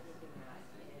suggest looking at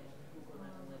in Google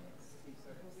Analytics to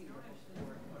sort of see what the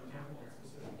work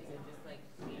is? Is it just like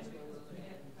page load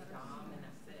and DOM and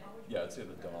that's it? Yeah, I'd say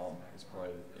the DOM is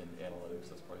probably, in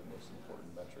analytics, that's probably the most important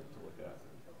metric to look at.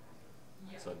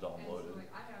 So DOM loaded.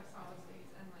 I guess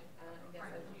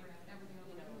as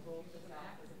you know, roll this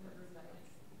out for different sites,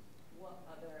 what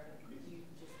other, you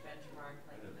just benchmark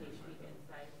like PageSpeed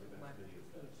insights and web page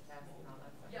tests and all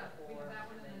that stuff before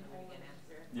and then do it again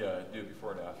after? Yeah, do it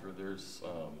before and after. There's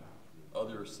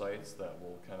other sites that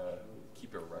will kind of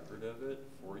keep a record of it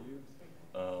for you,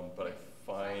 but I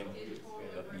find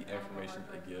that the information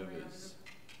they give is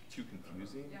too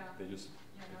confusing. They just,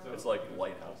 it's like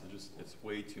Lighthouse. It's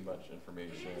way too much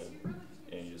information,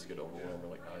 and you just get overwhelmed.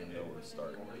 Like, I don't even know where to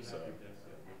start. So. What is that?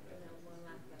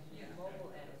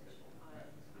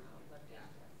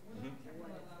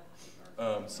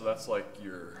 So that's like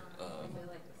your. Is it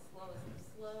like the slowest of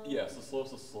slow Yeah, so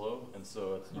slowest is slow, and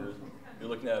so it's, you're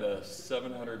looking at a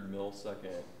 700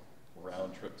 millisecond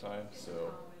round trip time,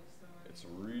 so it's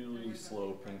really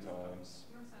slow ping times,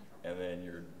 and then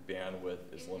your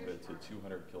bandwidth is limited to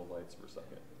 200 kilobytes per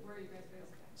second.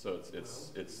 So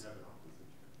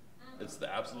it's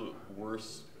the absolute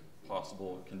worst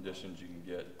possible conditions you can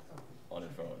get on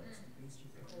your phone.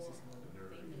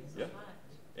 Yeah.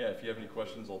 Yeah, if you have any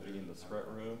questions, I'll be in the sprint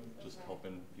room just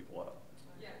helping people out.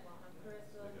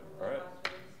 All right.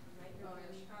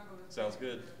 Sounds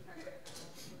good.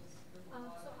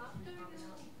 So after you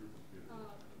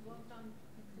worked on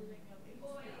improving your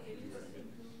PageSpeed, did you see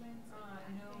improvements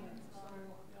or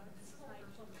site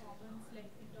performance,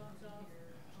 like in terms of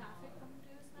traffic coming to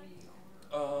your site?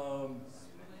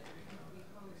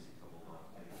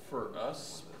 For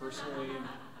us personally,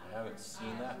 I haven't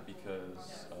seen that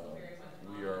because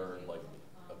we are like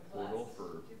a portal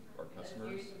for our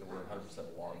customers, and we're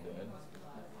 100% logged in.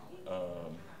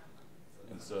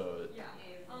 And so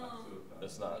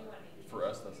it's not, for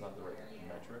us, that's not the right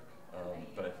metric.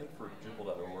 But I think for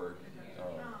Drupal.org,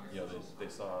 you know, they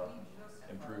saw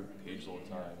improved page load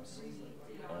times.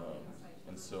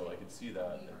 And so I could see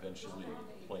that eventually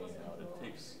playing out. It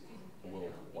takes a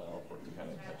little while for it to kind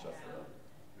of catch up to that.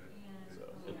 So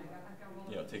it,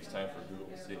 you know, it takes time for Google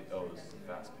to see, oh, this is a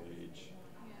fast page.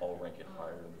 I'll rank it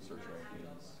higher in the search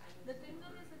rankings. The thing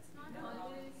though is it's not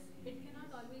always, it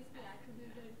cannot always be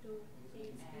attributed to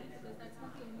PageSpeed because that's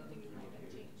not the only thing you might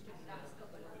have changed in the last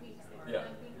couple of weeks. There could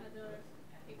have been other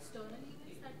external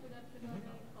events that could have been on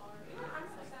it or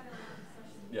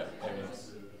yeah, I mean,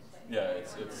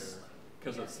 it's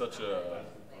because it's such a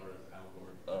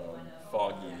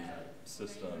foggy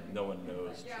system. No one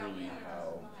knows truly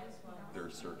how their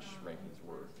search rankings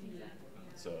work.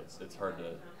 So it's hard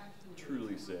to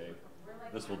truly say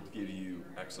this will give you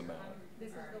X amount.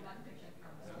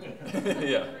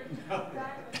 Yeah.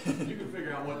 You can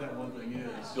figure out what that one thing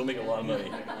is. You'll make a lot of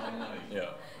money.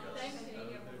 Yeah.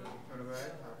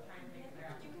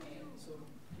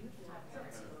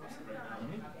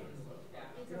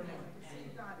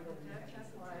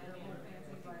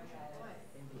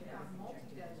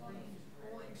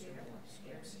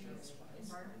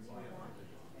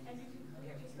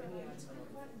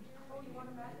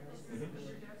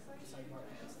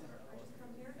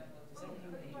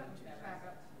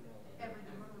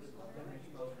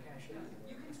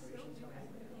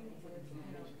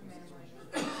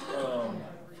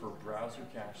 For browser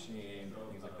caching,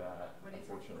 things like that,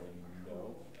 unfortunately,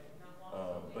 no.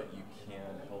 But you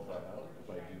can help that out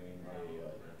by doing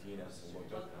a DNS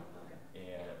lookup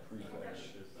and prefetch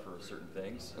for certain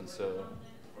things. And so,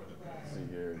 let's see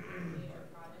here,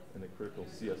 in the critical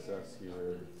CSS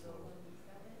here.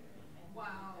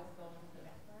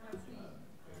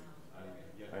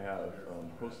 I have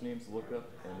host names lookup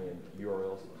and then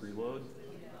URLs preload,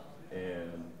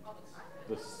 and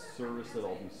the service that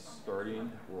I'll be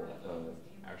starting will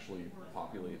actually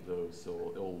populate those,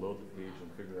 so it'll load the page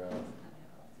and figure out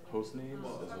host names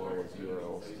as well as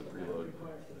URLs to preload.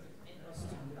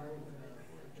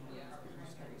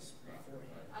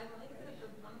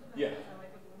 Yeah,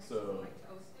 so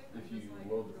if you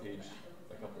load the page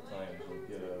a couple times, you'll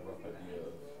get a rough idea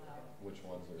of which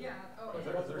ones are.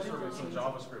 There's certainly some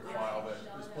JavaScript file that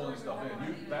is pulling stuff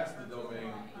in. That's the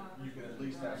domain. You can at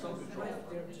least have some control.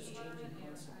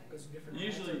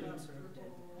 Usually,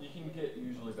 you can get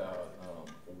about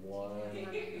one,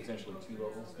 essentially 2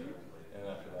 levels deep, and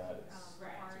after that it's a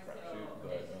crapshoot.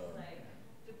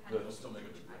 But it'll still make a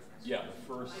difference. Yeah, the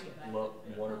first 1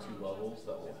 or 2 levels,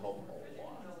 that will help a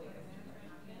lot.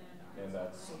 And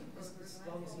that's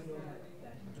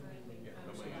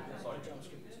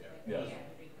yeah.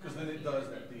 Because then it does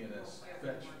that DNS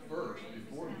fetch first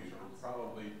before you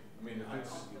probably. I mean, if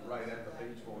it's right at the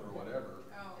page folder or whatever,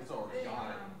 it's already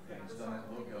got it and it's done that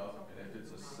lookup. And if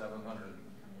it's a 700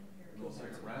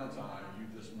 millisecond round time, you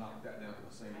just knock that down to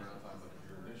the same round time as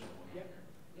your initial one. Yep.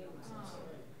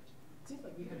 It seems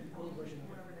like we had an old version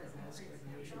of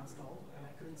recommendation installed, and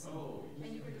I couldn't see.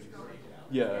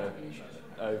 Yeah,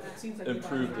 I've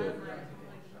improved it.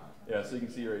 Yeah, so you can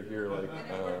see right here, like,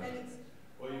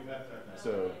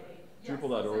 so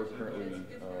Drupal.org currently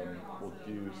will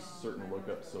do certain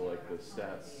lookups, so like the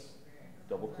stats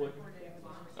double click.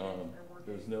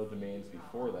 There's no domains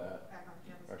before that.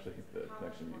 Actually, I think the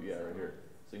connection view, yeah, right here.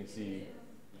 So you can see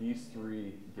these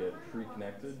 3 get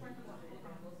pre-connected,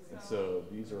 and so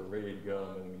these are ready to go,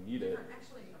 and when we need it,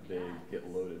 they get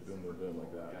loaded, boom, boom, boom,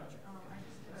 like that.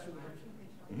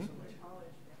 Mm-hmm.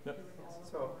 Yep.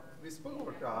 So we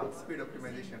spoke about speed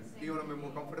optimization. Do you want to be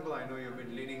more comfortable? I know you've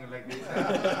been leaning like this.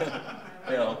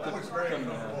 Yeah, I'll put very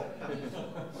comfortable.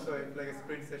 So it's like a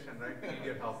sprint session, right? We need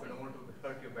your help. We don't want to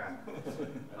hurt your back.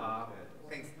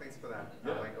 Thanks for that,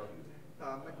 Michael.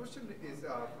 My question is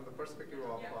from the perspective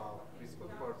of, we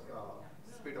spoke about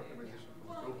speed optimization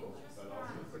from Drupal.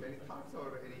 But any thoughts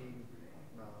or any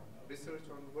research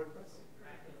on WordPress?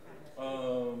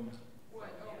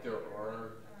 There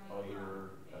are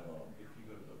other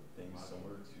things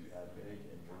similar to AdVig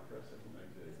in WordPress, I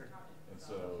believe. And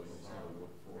so you just have to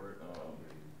look for it.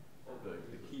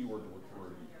 The keyword to look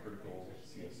for would be critical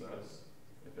CSS.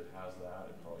 If it has that,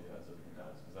 it probably has everything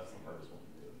else, because that's the hardest one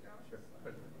to do. Sure.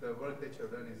 But the work that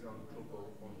you've done is on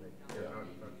Drupal only. Yeah.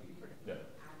 Yeah.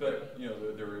 But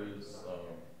there is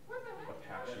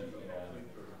Apache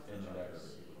and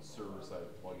Nginx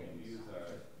server-side plugins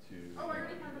to do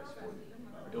this for you.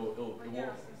 It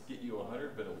won't get you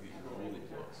 100, but it'll get you really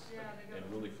close. And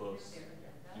really close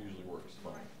usually works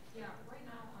fine.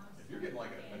 If you're getting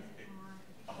like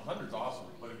a 100's awesome,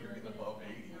 but if you're getting above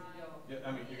 80,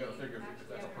 I mean, you got to figure if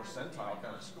that's a percentile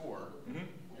kind of score,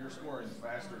 you're scoring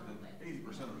faster than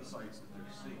 80% of the sites that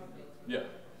they're seeing. Yeah.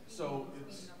 So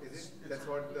that's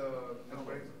what the I don't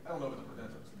know if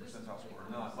it's a percentile score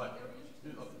or not, but I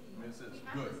mean, it says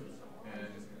good,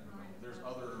 and there's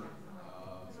other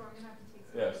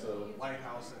so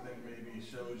Lighthouse that then maybe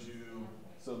shows you.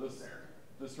 So this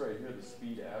right here, the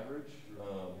speed average,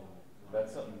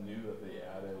 that's something new that they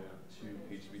added to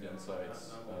PageSpeed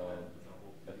Insights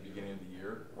at the beginning of the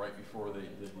year, right before they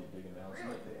did the big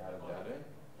announcement. They added that in,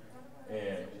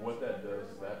 and what that does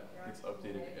is that gets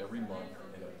updated every month,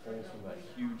 and it pulls from that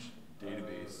huge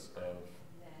database of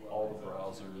all the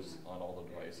browsers on all the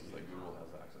devices that Google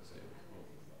has access to,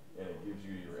 and it gives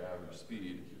you your average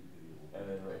speed. And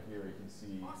then right here you can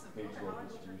see page load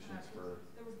distributions for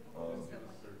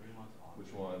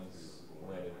which ones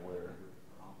landed where.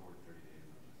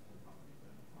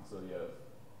 So yeah,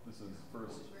 this is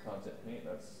first content paint.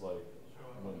 That's like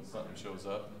when something shows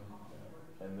up,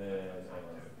 and then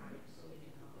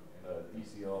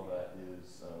DCL, that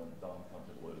is DOM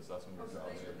content loaded. So that's when your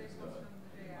JavaScript is done.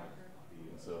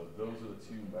 And so those are the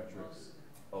two metrics,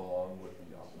 along with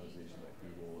the optimization that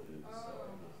Google is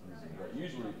using. But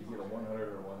usually, if you get a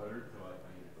 100 or 100,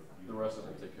 the rest of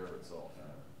it will take care of itself.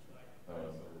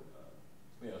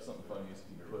 Something funny is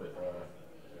if you put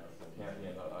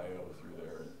Pantheon.io through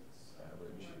there, it's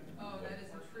average. Oh, that is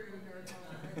a true nerd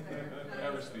right there. Nice.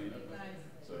 Average speed. Nice.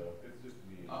 So.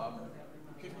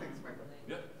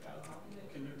 Yeah.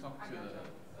 Can you talk to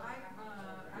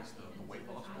I guess the weight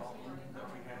loss problem that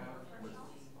we have with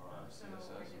our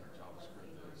CSS and our JavaScript?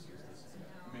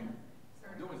 I mean,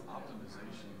 doing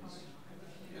optimizations,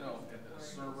 at the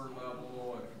server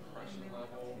level, at compression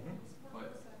level,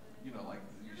 but like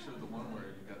you showed the one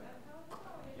where you got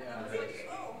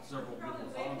several Google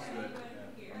fonts that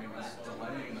it's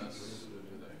delaying us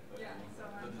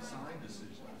the design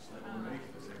decisions that we're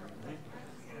making. We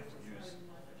have to use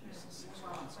these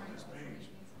fonts on this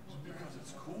page because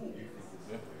it's cool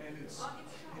and it's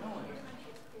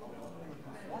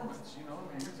performance.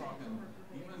 You're talking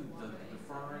even the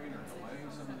deferring or delaying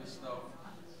some of this stuff.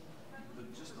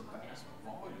 Just the vast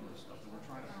volume of stuff that we're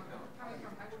trying to pick up.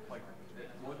 Like,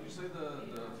 what did you say the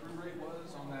through rate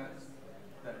was on that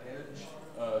edge?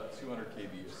 200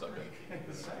 KB a second.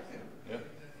 A second. Yeah.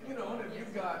 And if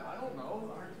you've got, I don't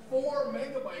know, 4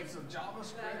 megabytes of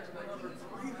JavaScript and another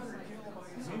 300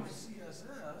 kilobytes of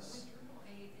CSS,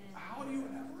 how do you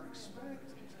ever expect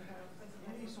to have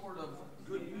any sort of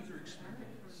good user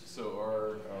experience? So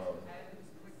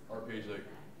our page, the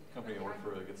company I work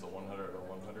for, that gets a 100 or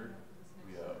 100.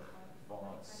 We have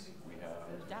fonts. We have,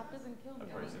 I'd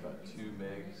probably say about 2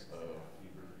 megs of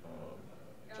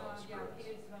JavaScript,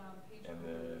 and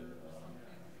then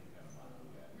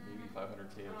maybe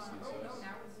 500K of CSS.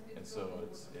 And so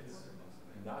it's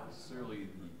not necessarily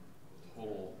the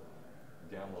total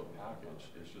download package.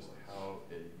 It's just how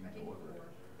you deliver it.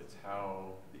 It's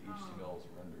how the HTML is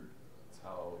rendered. It's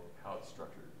how it's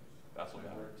structured. That's what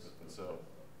matters. And so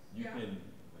you can,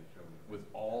 with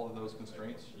all of those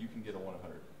constraints, you can get a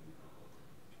 100.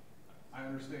 I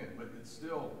understand, but it's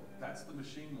still, that's the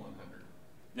machine 100.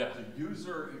 Yeah. The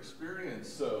user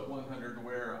experience 100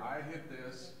 where I hit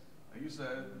this, like you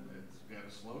said, it's got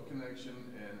a slow connection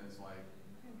and it's like,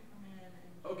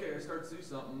 okay, I start to see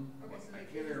something, I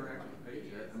can't interact with the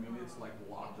page yet. It's like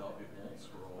locked up, it won't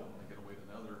scroll. I gotta wait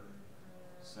another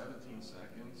 17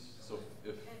 seconds. So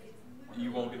if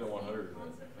you won't get a 100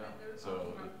 then. Yeah.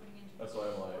 So that's why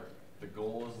I'm like, the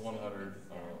goal is 100.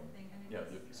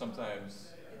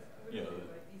 Sometimes,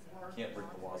 can't break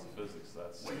the laws of physics.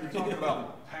 That's Well, you're talking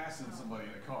about passing somebody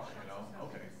in a car, you know?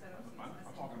 Okay, I'm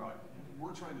talking about,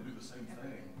 we're trying to do the same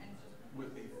thing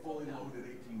with a fully loaded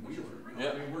 18-wheeler.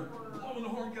 Yeah. I mean, we're blowing the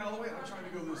horn, get out of the way, and I'm trying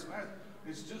to go this fast.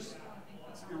 It's just,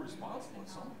 it's irresponsible at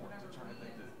some point to try to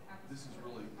think that this is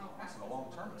really possible. Long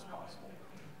term, it's possible.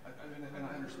 I mean, and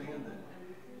I understand that,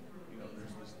 you know,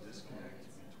 there's this disconnect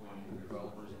between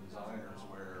developers and designers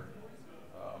where,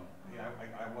 hey,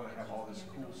 I want to have all this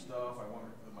cool stuff. I want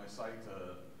my site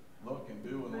to look and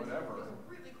do and whatever.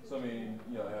 so. I mean,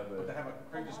 you know, I have But to a have a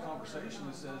courageous conversation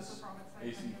that says,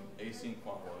 async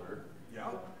font loader.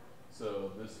 yeah,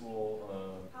 So this will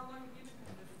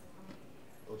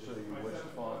it'll show you which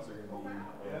fonts are going to be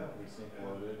async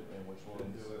loaded and which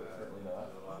ones certainly not.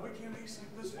 we can't async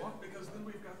this font because then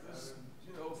we've got this,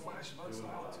 you know, flash button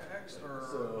style text or.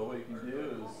 So what you can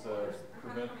do is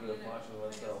prevent the flash of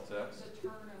event style text.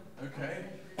 Okay.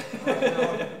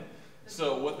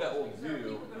 So what that will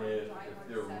do, if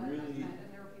they're really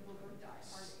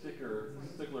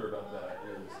stickler about that,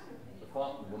 is the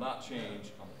font will not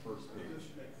change on the first page.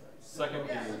 Second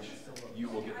page, you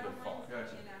will get the font.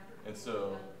 Gotcha. And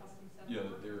so, you know,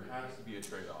 there has to be a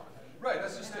trade-off. Right,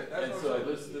 that's just it. That's And what so I'm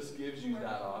saying. this gives you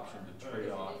that option to trade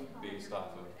off based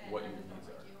off of what your needs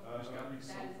are. There's got to be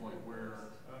some point where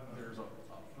there's a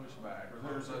pushback, or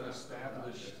there's an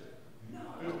established.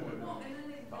 Talking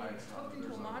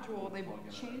to a module, they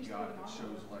changed the that module.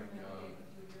 shows like,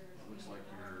 looks like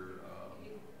your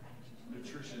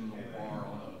nutritional bar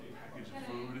on a package of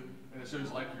food, and it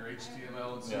shows like your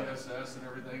HTML and CSS and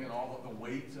everything, and all of the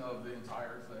weight of the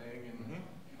entire thing, and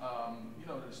you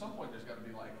know, at some point there's got to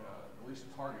be like at least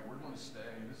a target. We're going to stay.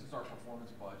 This is our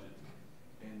performance budget,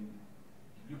 and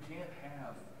you can't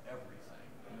have everything.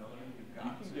 You know, I mean, you've got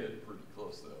You can to. get pretty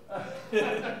close though.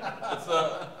 Because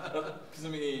I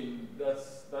mean,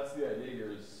 that's the idea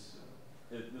here.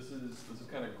 This is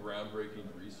kind of groundbreaking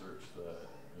research that,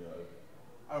 you know.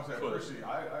 I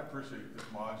appreciate this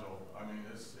module. I mean,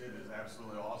 it is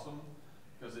absolutely awesome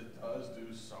because it does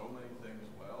do so many things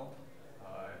well,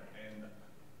 and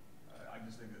I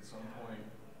just think at some point,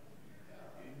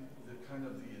 the kind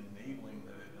of the enabling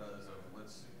that it does of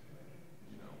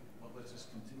let's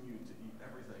just continue to eat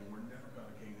everything. We're never going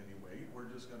to gain any weight. We're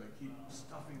just going to keep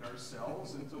stuffing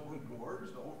ourselves until we're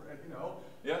gorged over, you know.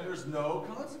 Yeah. There's no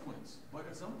consequence, but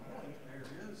at some point there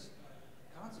is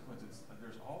consequences.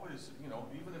 There's always, you know,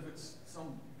 even if it's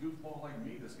some goofball like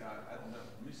me, this guy, I don't know.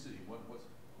 Let me see. What's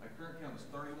my current count is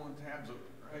 31 tabs open,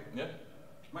 right? Yeah.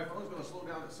 My phone's going to slow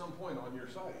down at some point on your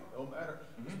site. No matter.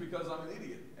 It's because I'm an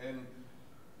idiot, and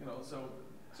you know, so.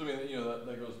 So I mean, you know,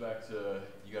 that goes back to,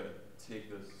 you got to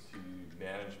take this to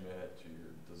management, to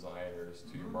your designers,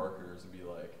 to your marketers, and be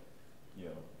like, you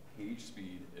know,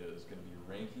 PageSpeed is going to be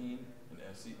ranking and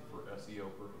for SEO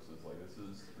purposes. Like this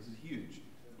is huge.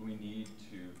 We need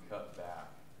to cut back,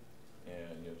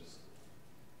 and you know, just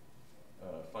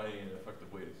finding an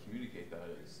effective way to communicate that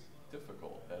is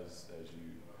difficult, as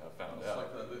you have found It's out.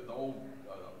 like the old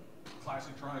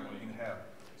classic triangle. You can have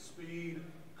speed,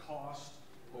 cost,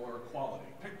 or quality.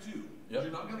 Pick two. Yep.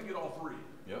 You're not going to get all three.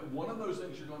 Yep. One of those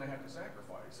things you're going to have to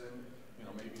sacrifice, and you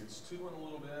know, maybe it's two in a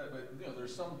little bit, but you know,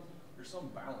 there's some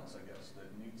balance, I guess, that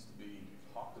needs to be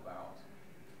talked about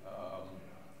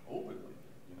openly.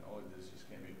 You know, this just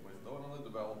can't be throwing on the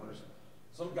developers.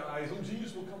 Some guy, some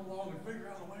genius will come along and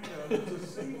figure out a way to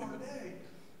save our day.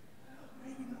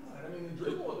 Maybe not. I mean, in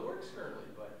Drupal it works currently,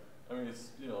 but. I mean, it's,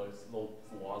 you know, it's the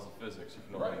laws of physics. You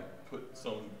can only put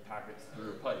some packets through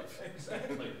a pipe.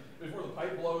 Exactly. Before the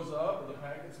pipe blows up, or the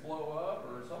packets blow up,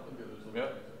 or something goes.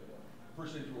 Yep.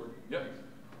 Appreciate your work. Yep.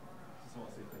 Just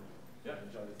want to say thank you. Yeah.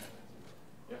 Enjoy this.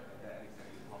 Yeah. Exactly.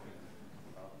 Helping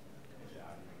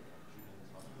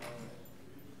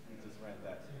we just ran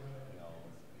that, you know,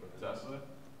 with Tesla.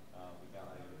 We got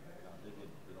like a little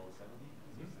bit below 70,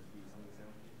 something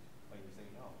 70. Like you're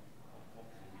saying, oh, what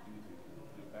can we do to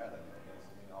do better? You know, there's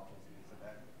so many options to this and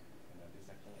that. And this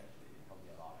section actually helped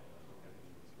me a lot. You know, look at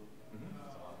everything was good.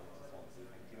 So I just want to say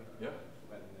thank you. Yeah.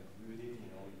 When the community, you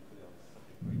know, you put out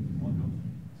such a great module.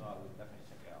 So I would definitely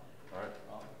check it out. All right.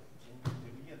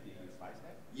 Did we get the slides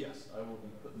back? Yes, I will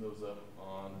be putting those up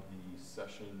on the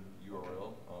session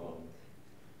URL. I'll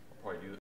probably do